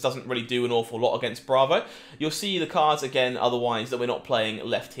Footsteps just doesn't really do an awful lot against Bravo. You'll see the cards again otherwise that we're not playing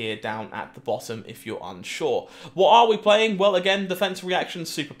left here down at the bottom if you're unsure. What are we playing? Well, again, defense reactions,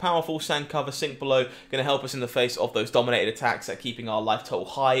 super powerful. Sand Cover, Sink Below, going to help us in the face of those dominated attacks at keeping our life total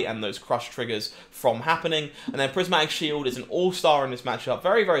high and those crush triggers from happening. And then Prismatic Shield is an all-star in this matchup.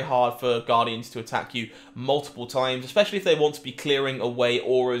 Very, very hard for Guardians to attack you multiple times, especially if they want to be clearing away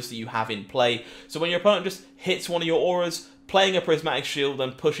auras that you have in play. So when your opponent just hits one of your auras, playing a Prismatic Shield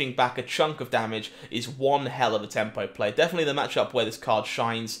and pushing back a chunk of damage is one hell of a tempo play. Definitely the matchup where this card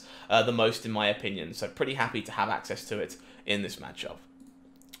shines the most in my opinion, so pretty happy to have access to it in this matchup.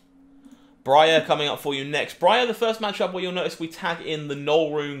 Briar coming up for you next. Briar, the first matchup where you'll notice we tag in the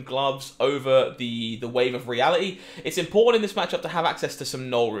Null Rune gloves over the Wave of Reality. It's important in this matchup to have access to some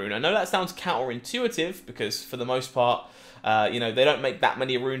Null Rune. I know that sounds counterintuitive because for the most part, You know, they don't make that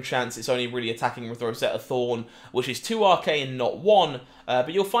many rune chants. It's only really attacking with Rosetta Thorn, which is 2 arcane, not 1.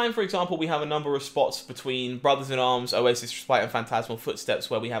 But you'll find, for example, we have a number of spots between Brothers in Arms, Oasis Respite, and Phantasmal Footsteps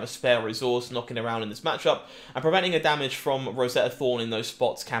where we have a spare resource knocking around in this matchup, and preventing a damage from Rosetta Thorn in those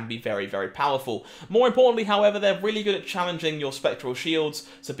spots can be very, very powerful. More importantly, however, they're really good at challenging your Spectral Shields,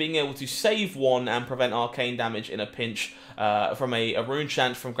 so being able to save 1 and prevent arcane damage in a pinch from a rune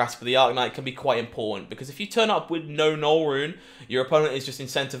chant from Grasp of the Arknight can be quite important, because if you turn up with no null rune, your opponent is just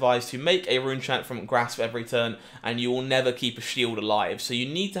incentivized to make a rune chant from Grasp every turn, and you will never keep a shield alive. So you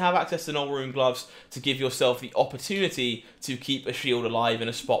need to have access to null rune gloves to give yourself the opportunity to keep a shield alive in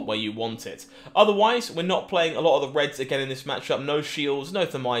a spot where you want it. Otherwise, we're not playing a lot of the reds again in this matchup. No shields, no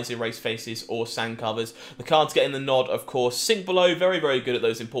Thermise, Erase Faces, or Sand Covers. The cards getting the nod, of course. Sink Below, very, very good at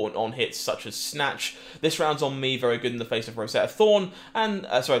those important on-hits such as Snatch. This round's on me, very good in the face of Rosetta Thorn. And,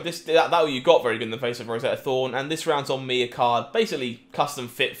 that you got very good in the face of Rosetta Thorn. And this round's on me, a card basically custom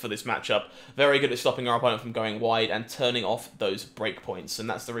fit for this matchup. Very good at stopping our opponent from going wide and turning off those breakpoints. And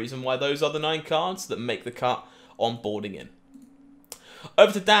that's the reason why those are the 9 cards that make the cut on boarding in.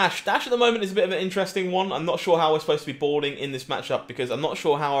 Over to Dash. Dash at the moment is a bit of an interesting one. I'm not sure how we're supposed to be boarding in this matchup because I'm not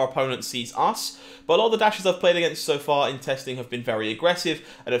sure how our opponent sees us. But a lot of the Dashes I've played against so far in testing have been very aggressive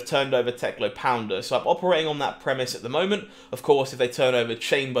and have turned over Teklo Pounder. So I'm operating on that premise at the moment. Of course, if they turn over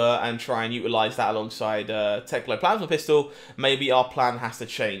Chamber and try and utilise that alongside Teklo Plasma Pistol, maybe our plan has to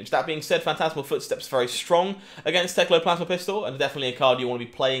change. That being said, Phantasmal Footsteps very strong against Teklo Plasma Pistol and definitely a card you want to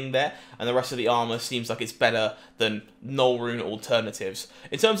be playing there. And the rest of the armour seems like it's better than null rune alternatives.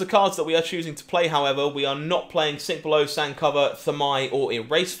 In terms of cards that we are choosing to play, however, we are not playing Sink Below, Sand Cover, Thermai, or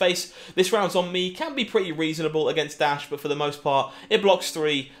Erase Face. This round's on me can be pretty reasonable against Dash, but for the most part, it blocks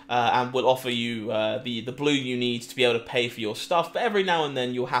 3 and will offer you the blue you need to be able to pay for your stuff. But every now and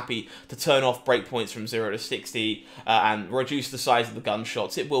then, you're happy to turn off breakpoints from 0 to 60 and reduce the size of the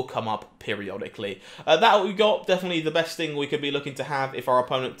gunshots. It will come up periodically. That we got, definitely the best thing we could be looking to have if our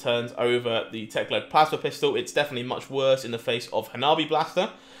opponent turns over the Teklo Plasma Pistol. It's definitely much worse in the face of Hanabi Blaster.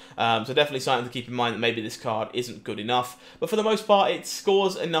 So definitely something to keep in mind that maybe this card isn't good enough. But for the most part, it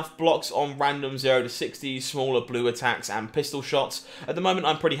scores enough blocks on random 0 to 60, smaller blue attacks and pistol shots. At the moment,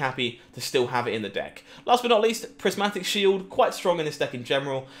 I'm pretty happy to still have it in the deck. Last but not least, Prismatic Shield, quite strong in this deck in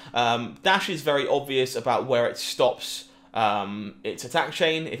general. Dash is very obvious about where it stops its attack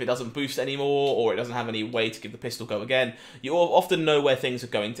chain. If it doesn't boost anymore or it doesn't have any way to give the pistol go again, you often know where things are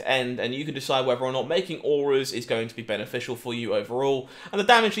going to end and you can decide whether or not making auras is going to be beneficial for you overall, and the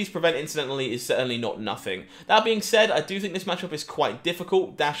damage these prevent incidentally is certainly not nothing. That being said, I do think this matchup is quite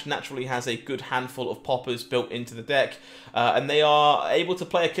difficult. Dash naturally has a good handful of poppers built into the deck and they are able to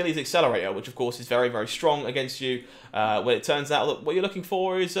play Achilles Accelerator, which of course is very, very strong against you when it turns out that what you're looking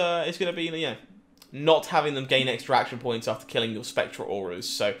for is going to be, not having them gain extra action points after killing your Spectral Auras.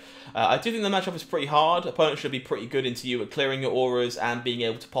 So I do think the matchup is pretty hard. Opponents should be pretty good into you at clearing your auras and being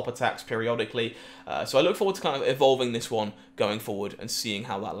able to pop attacks periodically. So I look forward to kind of evolving this one going forward and seeing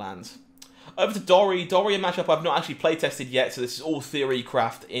how that lands. Over to Dori. Dori, a matchup I've not actually playtested yet, so this is all theory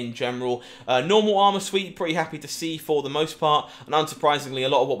craft in general. Normal armor suite, pretty happy to see for the most part, and unsurprisingly, a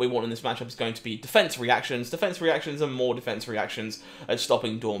lot of what we want in this matchup is going to be defense reactions, and more defense reactions at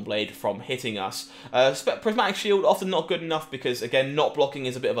stopping Dawnblade from hitting us. Prismatic Shield, often not good enough because, again, not blocking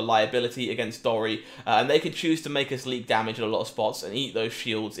is a bit of a liability against Dori, and they can choose to make us leak damage at a lot of spots and eat those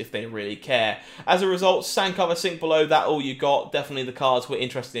shields if they really care. As a result, Sand Cover, Sink Below, that all you got. Definitely the cards we're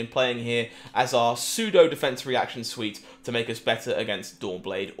interested in playing here as our pseudo defense reaction suite to make us better against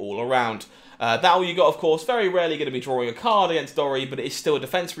Dawnblade all around. That all you got, of course, very rarely going to be drawing a card against Dori, but it is still a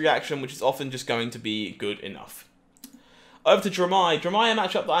defense reaction, which is often just going to be good enough. Over to Dromai. Dromai, a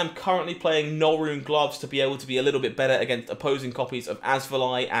matchup that I'm currently playing null rune gloves to be able to be a little bit better against opposing copies of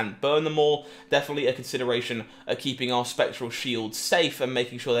Azalea and burn them all. Definitely a consideration of keeping our Spectral Shields safe and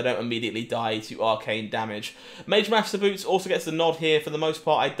making sure they don't immediately die to arcane damage. Mage Master Boots also gets the nod here. For the most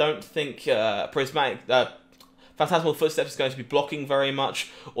part, I don't think Phantasmal Footsteps is going to be blocking very much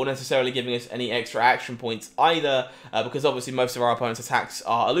or necessarily giving us any extra action points either, because obviously most of our opponent's attacks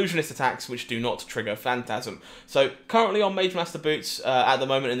are illusionist attacks which do not trigger Phantasm. So currently on Mage Master Boots at the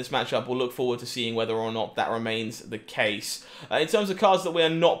moment in this matchup, we'll look forward to seeing whether or not that remains the case. In terms of cards that we are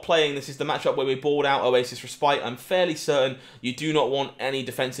not playing, this is the matchup where we board out Oasis Respite. I'm fairly certain you do not want any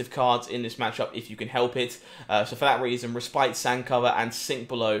defensive cards in this matchup if you can help it. So for that reason, Respite, Sand Cover and Sink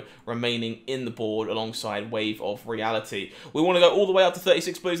Below remaining in the board alongside Wave of of reality. We want to go all the way up to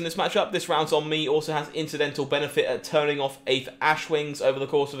 36 blues in this matchup. This round's on me also has incidental benefit at turning off 8th Ashwings over the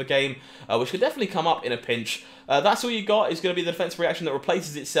course of a game, which could definitely come up in a pinch. That's all you got is going to be the defensive reaction that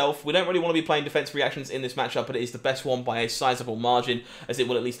replaces itself. We don't really want to be playing defensive reactions in this matchup, but it is the best one by a sizable margin, as it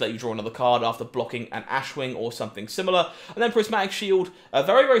will at least let you draw another card after blocking an Ashwing or something similar. And then Prismatic Shield, a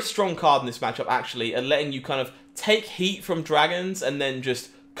very, very strong card in this matchup, actually, at letting you kind of take heat from dragons and then just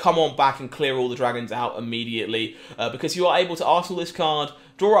come on back and clear all the dragons out immediately, because you are able to arsenal this card,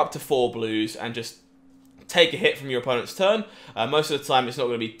 draw up to 4 blues, and just take a hit from your opponent's turn. Most of the time it's not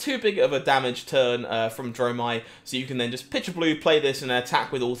going to be too big of a damage turn from Dromai, so you can then just pitch a blue, play this, and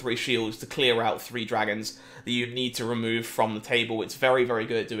attack with all 3 shields to clear out 3 dragons that you need to remove from the table. It's very, very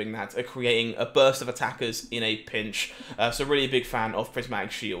good at doing that, at creating a burst of attackers in a pinch. So really a big fan of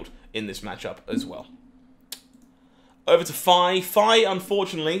Prismatic Shield in this matchup as well. Over to Fi. Fi,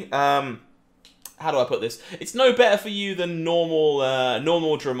 unfortunately, how do I put this? It's no better for you than normal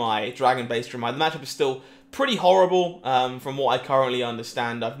Dromai, dragon-based Dromai. The matchup is still pretty horrible from what I currently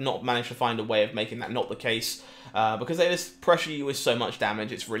understand. I've not managed to find a way of making that not the case. Because they just pressure you with so much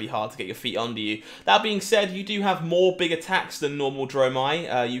damage, it's really hard to get your feet under you. That being said, you do have more big attacks than normal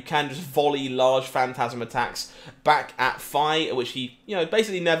Dromai. You can just volley large Phantasm attacks back at Fi, which he,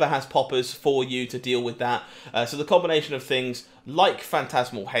 basically never has poppers for you to deal with that. So the combination of things like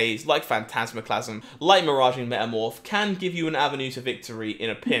Phantasmal Haze, like Phantasmaclasm, like Miraging Metamorph, can give you an avenue to victory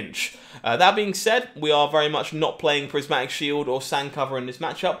in a pinch. That being said, we are very much not playing Prismatic Shield or Sand Cover in this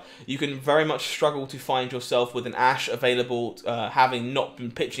matchup. You can very much struggle to find yourself with an Ash available, having not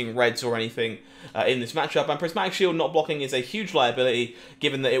been pitching reds or anything in this matchup. And Prismatic Shield not blocking is a huge liability,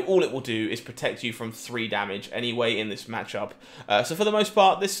 given that all it will do is protect you from 3 damage anyway in this matchup. So for the most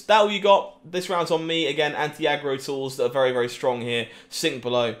part, that all you got. This round's on me. Again, anti-aggro tools that are very, very strong here. Sink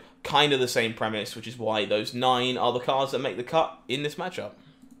below, kind of the same premise, which is why those 9 are the cards that make the cut in this matchup.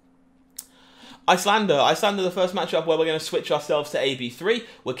 Iyslander, the first matchup where we're going to switch ourselves to AB3.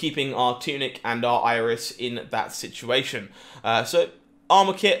 We're keeping our Tunic and our Iris in that situation. So,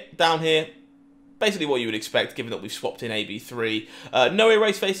 armor kit down here. Basically what you would expect, given that we've swapped in AB3. No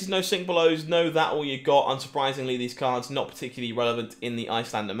erase faces, no sink belows, no that all you got. Unsurprisingly, these cards not particularly relevant in the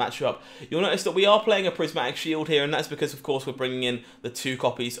Iyslander matchup. You'll notice that we are playing a Prismatic Shield here, and that's because, of course, we're bringing in the 2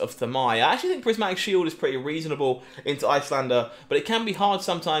 copies of Thamai. I actually think Prismatic Shield is pretty reasonable into Iyslander, but it can be hard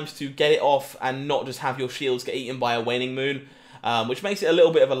sometimes to get it off and not just have your shields get eaten by a Waning Moon, which makes it a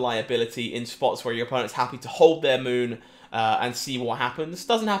little bit of a liability in spots where your opponent's happy to hold their moon and see what happens.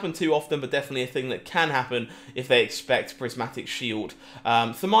 Doesn't happen too often, but definitely a thing that can happen if they expect Prismatic Shield.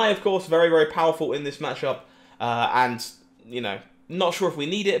 Thamai, of course, very, very powerful in this matchup, and, not sure if we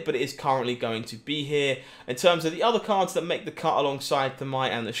need it, but it is currently going to be here. In terms of the other cards that make the cut alongside Thamai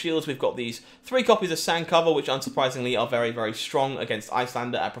and the shields, we've got these 3 copies of Sand Cover, which unsurprisingly are very, very strong against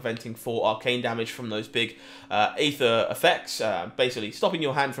Iyslander at preventing 4 arcane damage from those big Aether effects, basically stopping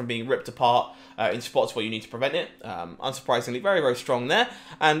your hand from being ripped apart in spots where you need to prevent it. Unsurprisingly, very, very strong there.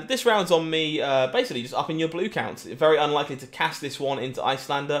 And this round's on me, basically just upping your blue count. Very unlikely to cast this one into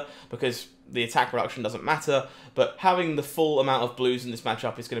Iyslander because the attack reduction doesn't matter, but having the full amount of blues in this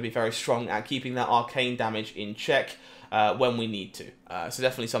matchup is going to be very strong at keeping that arcane damage in check when we need to. So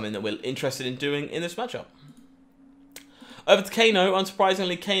definitely something that we're interested in doing in this matchup. Over to Kano.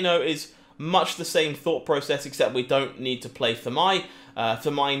 Unsurprisingly, Kano is much the same thought process, except we don't need to play Thamai.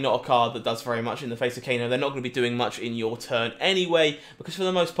 Thamai, not a card that does very much in the face of Kano. They're not going to be doing much in your turn anyway, because for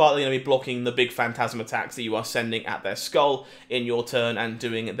the most part they're going to be blocking the big Phantasm attacks that you are sending at their skull in your turn and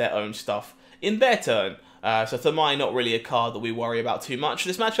doing their own stuff in their turn. So Thamai, not really a card that we worry about too much.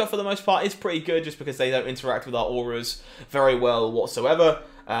 This matchup, for the most part, is pretty good just because they don't interact with our auras very well whatsoever.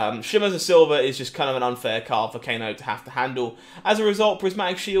 Shimmers of Silver is just kind of an unfair card for Kano to have to handle. As a result,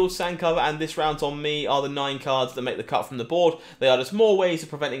 Prismatic Shield, Sand Cover, and this round on me are the 9 cards that make the cut from the board. They are just more ways of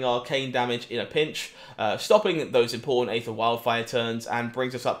preventing arcane damage in a pinch, stopping those important Aether Wildfire turns, and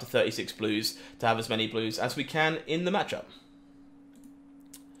brings us up to 36 blues to have as many blues as we can in the matchup.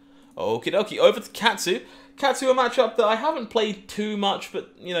 Okie dokie, over to Katsu. Katsu, a matchup that I haven't played too much,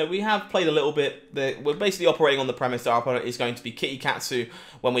 but, we have played a little bit. We're basically operating on the premise that our opponent is going to be Kitty Katsu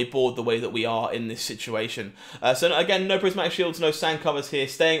when we board the way that we are in this situation. So again, no Prismatic Shields, no Sand Covers here.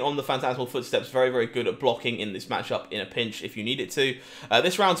 Staying on the Phantasmal Footsteps, very, very good at blocking in this matchup in a pinch if you need it to.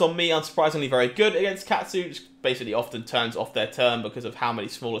 This round's on me, unsurprisingly very good against Katsu. Just basically often turns off their turn because of how many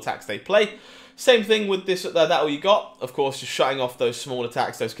small attacks they play. Same thing with this, that all you got. Of course, just shutting off those small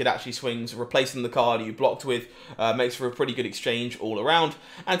attacks, those Kodachi swings, replacing the card you blocked with with, makes for a pretty good exchange all around.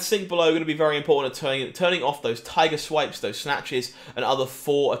 And Sink Below going to be very important at turning off those Tiger Swipes, those Snatches, and other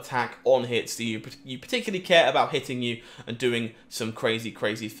 4 attack on hits that you particularly care about hitting you and doing some crazy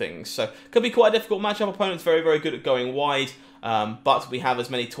things. So could be quite a difficult matchup. Opponent's very good at going wide. But we have as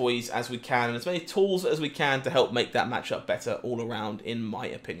many toys as we can and as many tools as we can to help make that matchup better all around, in my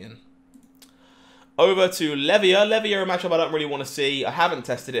opinion. Over to Levia. Levia, a matchup I don't really want to see. I haven't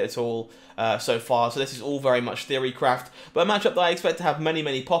tested it at all so far, so this is all very much theory craft. But a matchup that I expect to have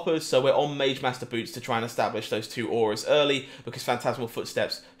many poppers, so we're on Mage Master Boots to try and establish those 2 auras early, because Phantasmal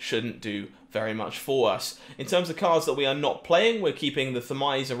Footsteps shouldn't do very much for us. In terms of cards that we are not playing, we're keeping the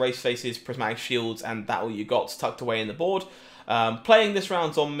Thermise, Erase Faces, Prismatic Shields, and That All You Got tucked away in the board. Playing this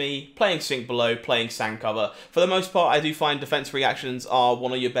round's on me, playing Sink Below, playing Sand Cover. For the most part, I do find defense reactions are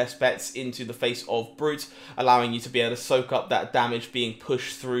one of your best bets into the face of Brute, allowing you to be able to soak up that damage being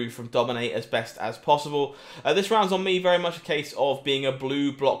pushed through from Dominate as best as possible. This round's on me, very much a case of being a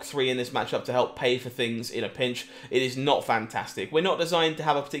blue block 3 in this matchup to help pay for things in a pinch. It is not fantastic. We're not designed to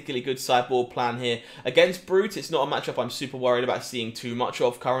have a particularly good sideboard plan here against Brute. It's not a matchup I'm super worried about seeing too much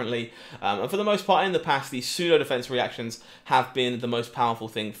of currently. And for the most part in the past, these pseudo defense reactions have been the most powerful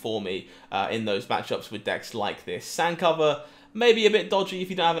thing for me in those matchups with decks like this. Sand Cover, maybe a bit dodgy if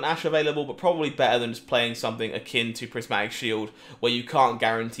you don't have an Ash available, but probably better than just playing something akin to Prismatic Shield, where you can't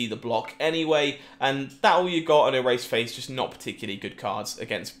guarantee the block anyway, and That All You Got and Erase Face, just not particularly good cards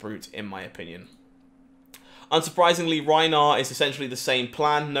against Brute, in my opinion. Unsurprisingly, Rhinar is essentially the same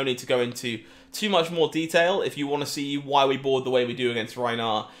plan. No need to go into too much more detail. If you want to see why we board the way we do against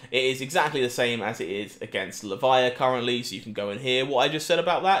Rhinar, it is exactly the same as it is against Levia currently, so you can go and hear what I just said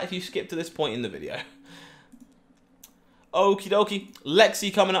about that if you skip to this point in the video. Okie dokie,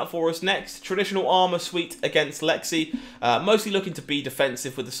 Lexi coming up for us next. Traditional armor suite against Lexi. Mostly looking to be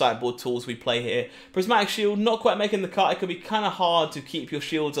defensive with the sideboard tools we play here. Prismatic Shield, not quite making the cut. It can be kind of hard to keep your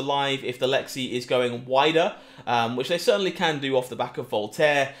shields alive if the Lexi is going wider, which they certainly can do off the back of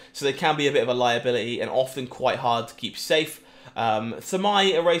Voltaire, so they can be a bit of a liability and often quite hard to keep safe.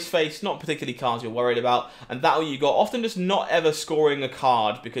 Thermise, Erase Face, not particularly cards you're worried about, and That All You Got, often just not ever scoring a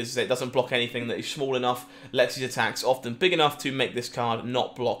card because it doesn't block anything that is small enough. Lexi's attacks often big enough to make this card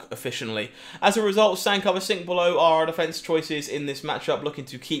not block efficiently. As a result, Sand Cover, Sink Below are our defense choices in this matchup, looking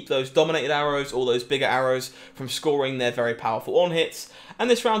to keep those dominated arrows, or those bigger arrows, from scoring their very powerful on hits. And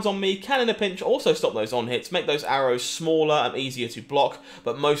this round's on me, can in a pinch also stop those on hits, make those arrows smaller and easier to block,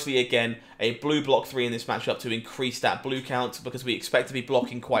 but mostly again a blue block 3 in this matchup to increase that blue count, because we expect to be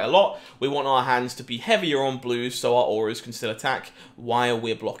blocking quite a lot. We want our hands to be heavier on blues so our auras can still attack while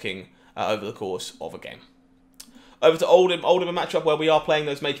we're blocking over the course of a game. Over to Oldhim. Oldhim, a matchup where we are playing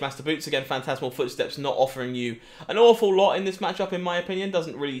those Mage Master Boots. Again, Phantasmal Footsteps not offering you an awful lot in this matchup, in my opinion.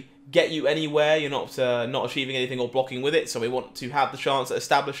 Doesn't really get you anywhere. You're not achieving anything or blocking with it, so we want to have the chance at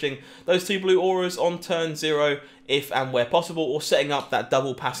establishing those 2 blue auras on turn 0 if and where possible, or setting up that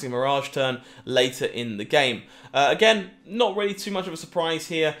double passing Mirage turn later in the game. Again, not really too much of a surprise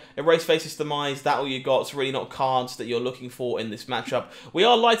here. Erase Faces, Thermise, That All You Got. It's really not cards that you're looking for in this matchup. We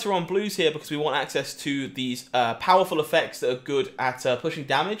are lighter on blues here because we want access to these powerful effects that are good at pushing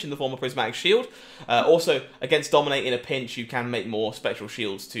damage in the form of Prismatic Shield. Also, against Dominate in a pinch, you can make more Spectral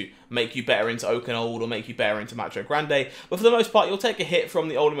Shields to make you better into Old or make you better into Macho Grande. But for the most part, you'll take a hit from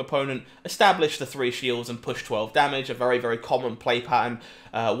the Oldhim opponent, establish the 3 shields, and push 12 damage. A very common play pattern.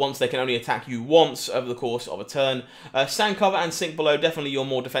 Once they can only attack you once over the course of a turn. Sand Cover and Sink Below, definitely your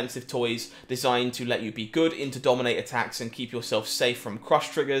more defensive toys, designed to let you be good into Dominate attacks and keep yourself safe from crush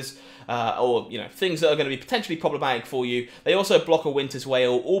triggers, or things that are going to be potentially problematic for you. They also block a Winter's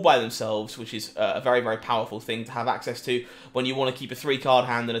Wail all by themselves, which is a very powerful thing to have access to when you want to keep a 3-card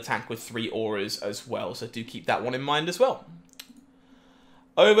hand and attack with 3 auras as well, so do keep that one in mind as well.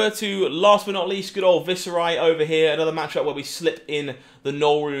 Over to, last but not least, good old Viserai over here. Another matchup where we slip in the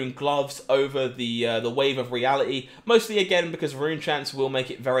Null Rune gloves over the Wave of Reality. Mostly, again, because Rune Chants will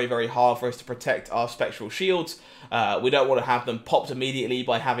make it very hard for us to protect our Spectral Shields. We don't want to have them popped immediately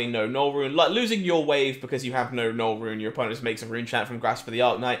by having no Null Rune. Like, losing your wave because you have no Null Rune, your opponent makes a Rune Chant from Grasp of the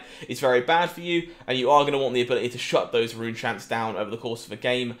Arknight, is very bad for you, and you are going to want the ability to shut those Rune Chants down over the course of a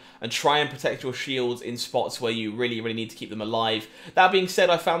game and try and protect your shields in spots where you really need to keep them alive. That being said,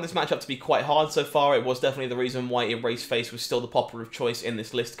 I found this matchup to be quite hard so far. It was definitely the reason why Erase Face was still the popper of choice in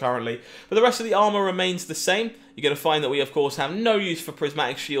this list currently. But the rest of the armor remains the same. you're going to find that we, of course, have no use for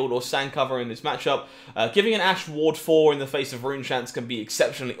Prismatic Shield or Sand Cover in this matchup. Giving an Ash Ward 4 in the face of Rune Chance can be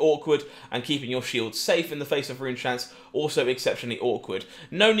exceptionally awkward, and keeping your shield safe in the face of Rune Chance also exceptionally awkward.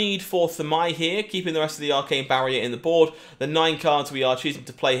 No need for Thermai here, keeping the rest of the Arcane Barrier in the board. The 9 cards we are choosing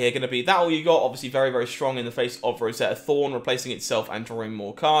to play here are going to be that all you got, obviously very, very strong in the face of Rosetta Thorn, replacing itself and drawing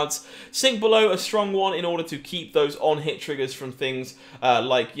more cards. Sink Below, a strong one in order to keep those on-hit triggers from things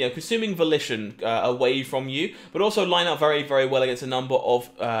like, consuming Volition away from you, but also line up very, very well against a number of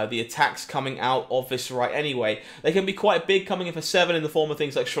the attacks coming out of Viserai anyway. They can be quite big, coming in for 7 in the form of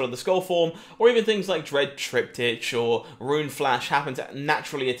things like Shroud of the Skull form, or even things like Dread Triptych or Rune Flash happen to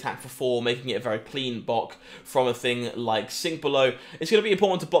naturally attack for 4, making it a very clean block from a thing like Sink Below. It's going to be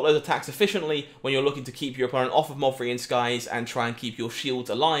important to block those attacks efficiently when you're looking to keep your opponent off of Mob Free in Skies and try and keep your shields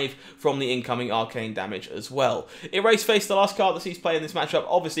alive from the incoming arcane damage as well. Erase Face, the last card that sees play in this matchup,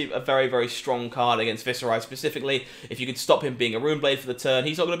 obviously a very, very strong card against Viserai specifically. If you could stop him being a Rune Blade for the turn,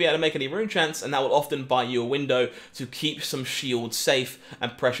 he's not going to be able to make any Rune Chance, and that will often buy you a window to keep some shields safe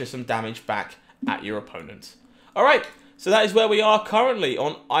and pressure some damage back at your opponent. Alright, so that is where we are currently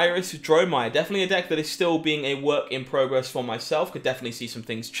on Iris Dromai. Definitely a deck that is still being a work in progress for myself. Could definitely see some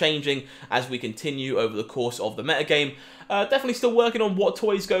things changing as we continue over the course of the metagame. Definitely still working on what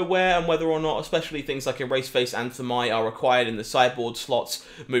toys go where and whether or not, especially things like Erase Face and Thermai, are required in the sideboard slots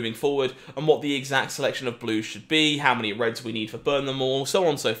moving forward, and what the exact selection of blues should be, how many reds we need for Burn Them All, so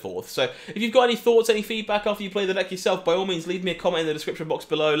on and so forth. So if you've got any thoughts, any feedback after you play the deck yourself, by all means leave me a comment in the description box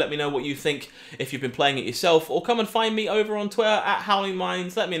below. Let me know what you think if you've been playing it yourself, or come and find me over on Twitter at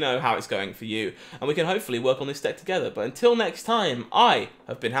HowlingMines. Let me know how it's going for you, and we can hopefully work on this deck together. But until next time, I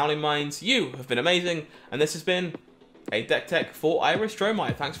have been HowlingMines, you have been amazing, and this has been a deck tech for Iris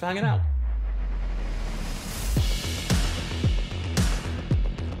Dromai. Thanks for hanging out.